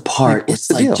 That's the part. Like,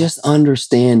 it's like deal? Just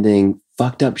understanding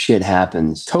fucked up shit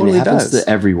happens. Totally and it happens does. To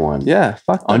everyone. Yeah.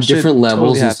 Fucked up on shit different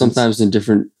levels totally and sometimes in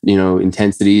different,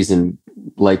 intensities, and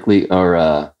likely,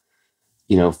 or,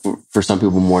 for some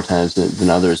people more times than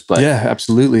others. But yeah,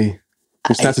 absolutely.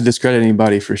 It's not to discredit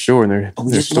anybody for sure in their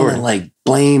just story. Want to like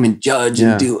blame and judge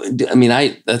and do. I mean,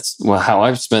 that's how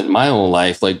I've spent my whole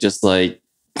life, like just like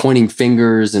pointing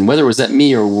fingers, and whether it was at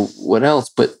me or what else.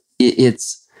 But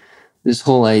it's this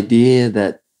whole idea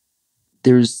that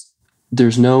there's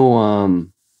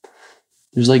no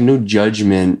there's like no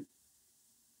judgment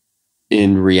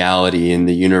in reality in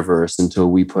the universe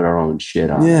until we put our own shit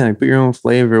on. Yeah, put your own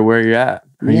flavor where you're at.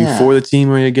 Are you for the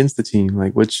team or are you against the team?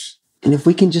 Like which And if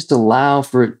we can just allow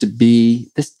for it to be,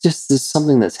 this just is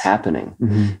something that's happening.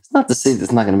 It's not to say that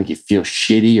it's not going to make you feel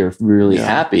shitty or really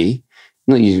happy.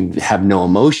 You have no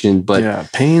emotion,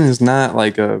 but pain is not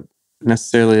like a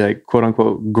necessarily like quote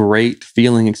unquote great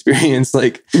feeling experience.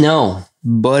 Like no,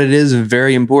 but it is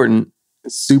very important.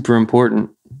 It's super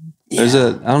important. There's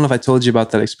I don't know if I told you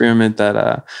about that experiment that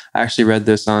I actually read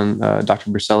this on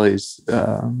Dr. Berselli's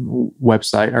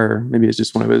website, or maybe it's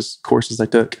just one of his courses I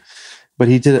took. But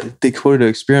they quoted an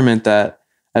experiment that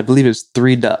I believe it's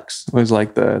 3 ducks. It was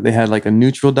like they had like a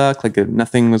neutral duck, like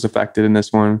nothing was affected in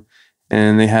this one.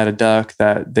 And they had a duck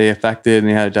that they affected, and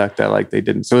they had a duck that like they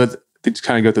didn't. So they just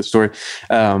kind of go through the story.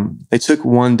 They took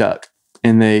one duck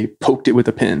and they poked it with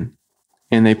a pin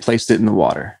and they placed it in the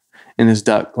water. And this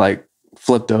duck like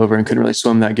flipped over and couldn't really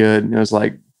swim that good. And it was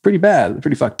like pretty bad,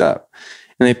 pretty fucked up.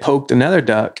 And they poked another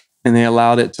duck and they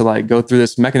allowed it to like go through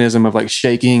this mechanism of like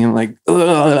shaking and like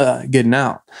getting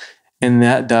out. And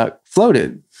that duck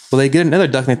floated. Well, they get another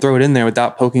duck and they throw it in there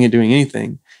without poking it, doing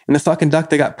anything. And the fucking duck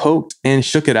that got poked and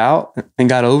shook it out and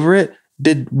got over it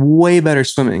did way better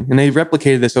swimming. And they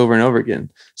replicated this over and over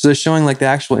again. So they're showing like the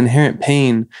actual inherent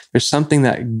pain. There's something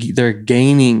that they're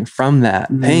gaining from that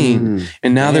pain.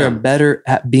 And now they're better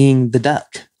at being the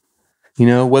duck. You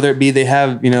know, whether it be they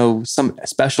have, you know, some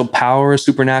special powers,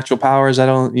 supernatural powers. I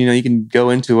don't, you know, you can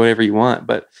go into whatever you want.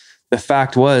 But the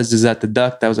fact is that the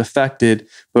duck that was affected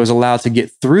but was allowed to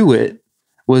get through it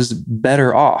was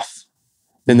better off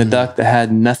than the duck that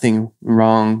had nothing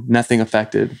wrong, nothing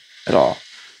affected at all.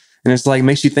 And it's like,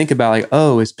 makes you think about like,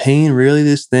 oh, is pain really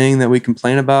this thing that we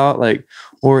complain about? Like,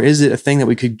 or is it a thing that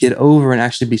we could get over and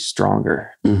actually be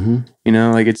stronger? You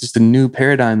know, like it's just a new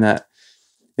paradigm that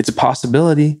it's a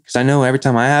possibility. Because I know every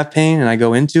time I have pain and I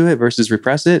go into it versus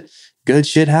repress it, good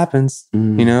shit happens.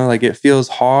 You know, like it feels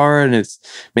hard and it's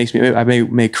makes me, I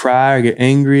may cry or get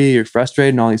angry or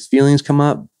frustrated and all these feelings come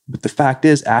up. But the fact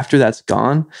is, after that's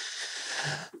gone,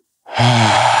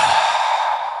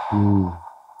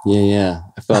 yeah,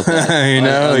 I felt that. You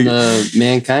know, on the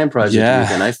Mankind Project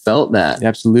weekend, I felt that.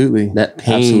 Absolutely. That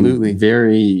pain,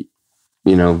 very,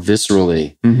 you know,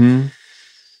 viscerally. And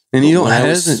you don't. When I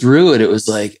was through it, it was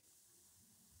like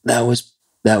that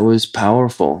was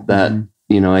powerful. That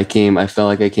you know, I felt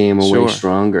like I came away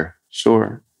stronger.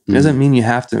 Sure, it doesn't mean you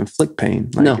have to inflict pain.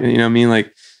 Like, no, you know what I mean.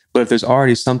 Like, but if there's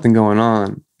already something going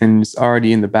on and it's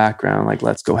already in the background, like,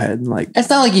 let's go ahead and like. It's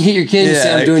not like you hit your kid and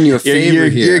say, "I'm doing you a favor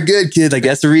here." You're a good kid. Like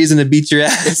that's the reason to beat your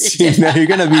ass. You know, you're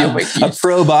gonna be a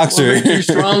pro boxer. You're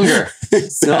stronger.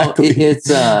 Exactly. So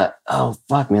it's oh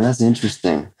fuck, man, that's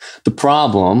interesting. The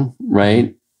problem,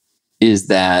 right, is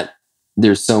that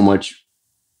there's so much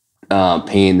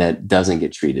pain that doesn't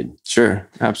get treated. Sure,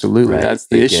 absolutely. Right? That's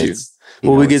the issue.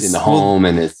 We get in the home,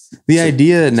 and it's the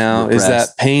idea now is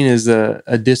that pain is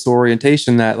a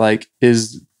disorientation that like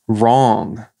is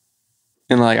wrong,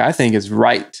 and like I think it's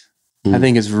right. I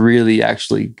think it's really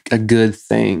actually a good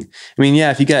thing. I mean,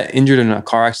 yeah, if you got injured in a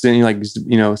car accident, you like,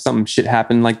 you know, something shit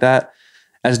happened like that.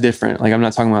 That's different. Like I'm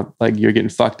not talking about like you're getting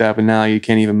fucked up and now you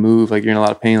can't even move. Like you're in a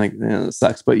lot of pain. Like it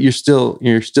sucks. But you still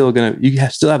still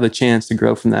have the chance to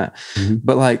grow from that.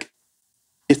 But like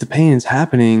if the pain is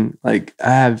happening, like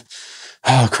I have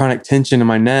chronic tension in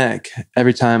my neck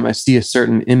every time I see a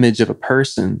certain image of a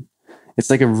person. It's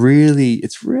like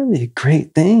it's really a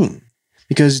great thing.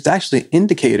 Because it's actually an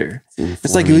indicator.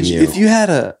 It's like if you had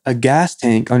a gas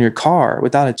tank on your car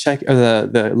without a check or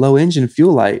the low engine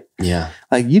fuel light,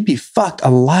 like you'd be fucked a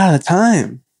lot of the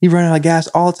time. You run out of gas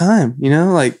all the time, you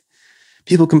know? Like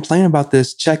people complain about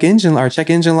this check engine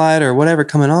light or whatever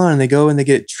coming on, and they go and they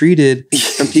get treated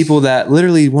from people that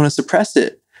literally want to suppress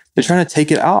it. They're trying to take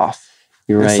it off.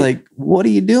 You're it's right. like, what are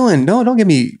you doing? Don't give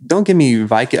me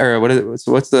Vicodin or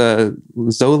what's the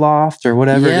Zoloft or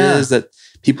whatever it is that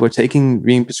people are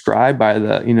being prescribed by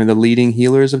the leading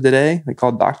healers of the day. They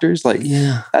call doctors. Like,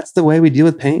 that's the way we deal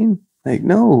with pain. Like,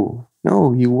 no,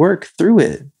 you work through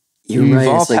it. You're right.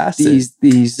 It's like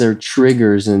these are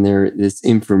triggers and they're this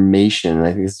information. And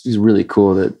I think this is really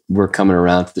cool that we're coming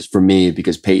around to this for me,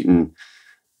 because Peyton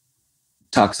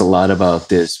talks a lot about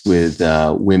this with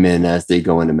women as they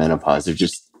go into menopause.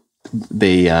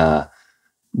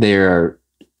 They're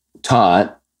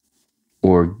taught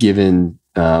or given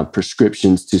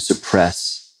prescriptions to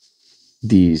suppress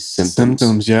these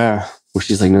symptoms. Where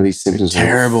she's like, no, these symptoms are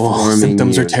terrible.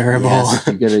 Symptoms are terrible.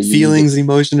 Feelings and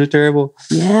emotions are terrible.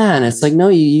 Yeah. And it's like, no,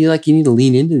 you need to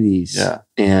lean into these. Yeah.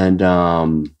 And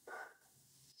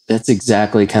that's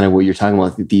exactly kind of what you're talking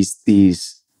about.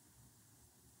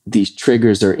 These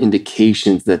triggers are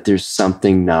indications that there's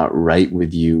something not right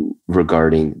with you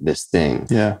regarding this thing.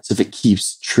 Yeah. So if it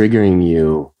keeps triggering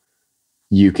you,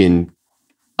 you can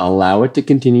allow it to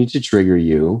continue to trigger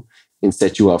you and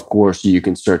set you off course so you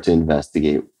can start to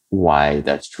investigate why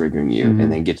that's triggering you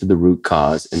and then get to the root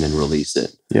cause and then release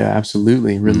it. Yeah,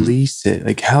 absolutely. Release it.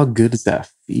 Like, how good does that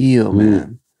feel,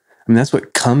 man? I mean, that's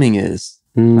what coming is.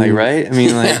 Like, right? I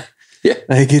mean, like,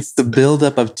 like it's the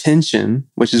buildup of tension,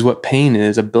 which is what pain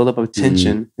is, a buildup of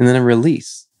tension, and then a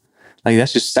release. Like,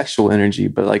 that's just sexual energy.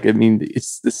 But like, I mean,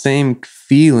 it's the same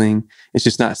feeling. It's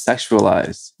just not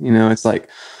sexualized. You know, it's like,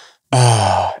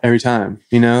 every time,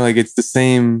 you know, like it's the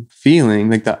same feeling,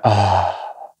 like the,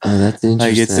 Oh, that's interesting.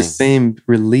 like it's the same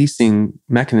releasing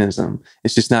mechanism.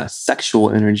 It's just not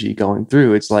sexual energy going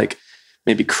through. It's like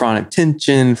maybe chronic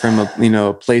tension from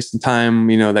a place and time,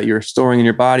 that you're storing in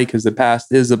your body because the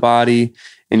past is the body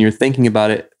and you're thinking about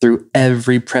it through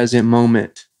every present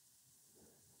moment.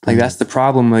 Like that's the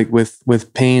problem, like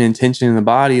with pain and tension in the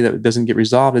body that doesn't get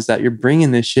resolved, is that you're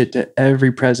bringing this shit to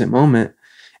every present moment.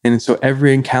 And so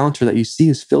every encounter that you see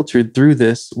is filtered through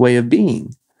this way of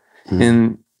being.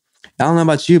 And I don't know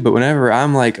about you, but whenever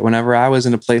I was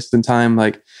in a place and time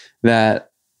like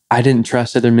that, I didn't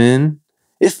trust other men.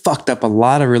 It fucked up a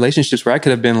lot of relationships where I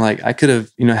could have been like, I could have,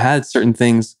 had certain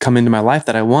things come into my life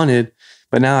that I wanted,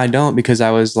 but now I don't, because I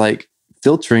was like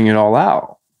filtering it all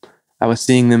out. I was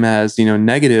seeing them as,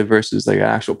 negative versus like an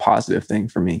actual positive thing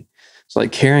for me. So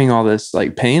like carrying all this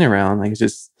like pain around, like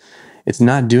it's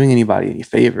not doing anybody any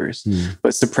favors,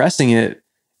 but suppressing it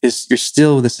is, you're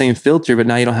still the same filter, but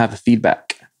now you don't have a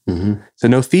feedback. So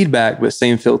no feedback, but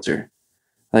same filter.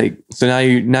 Like, so now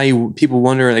you people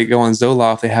wonder, they go on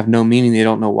Zoloft, they have no meaning. They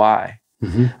don't know why.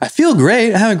 I feel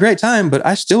great. I have a great time, but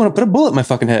I still want to put a bullet in my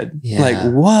fucking head. Yeah. Like,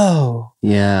 whoa.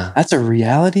 Yeah. That's a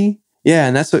reality. Yeah.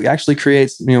 And that's what actually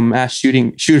creates, mass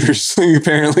shooters,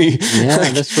 apparently. Yeah.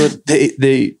 Like, That's what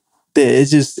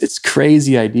it's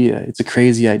crazy idea. It's a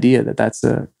crazy idea that's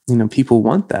people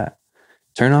want that.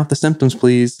 Turn off the symptoms,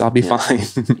 please. I'll be fine.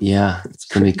 Yeah.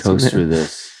 Let me coast through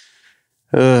this.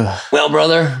 Ugh. Well,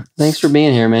 brother, thanks for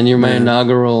being here, man. You're my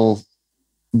inaugural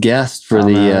guest for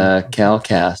the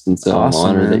CalCast. And so Awesome, I'm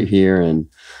honored man. that you're here. And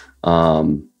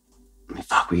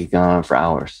we could go on for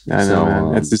hours. I know,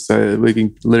 man. It's just we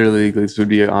can literally, this would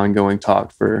be an ongoing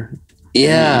talk for.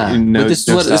 Yeah. No, but this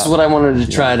is what I wanted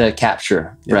to try to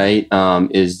capture, right?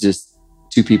 Is just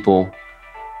two people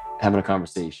having a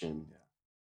conversation.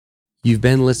 You've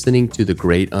been listening to The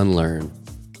Great Unlearn.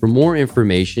 For more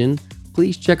information,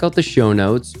 please check out the show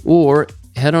notes or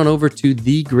head on over to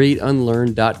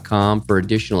thegreatunlearn.com for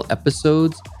additional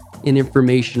episodes and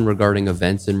information regarding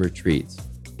events and retreats.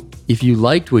 If you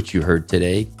liked what you heard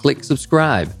today, click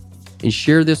subscribe and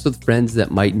share this with friends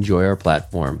that might enjoy our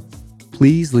platform.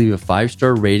 Please leave a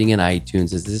 5-star rating in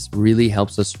iTunes, as this really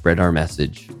helps us spread our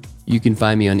message. You can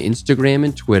find me on Instagram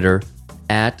and Twitter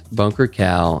at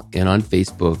BunkerCal and on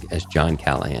Facebook as John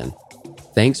Callahan.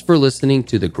 Thanks for listening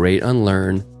to The Great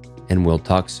Unlearn, and we'll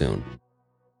talk soon.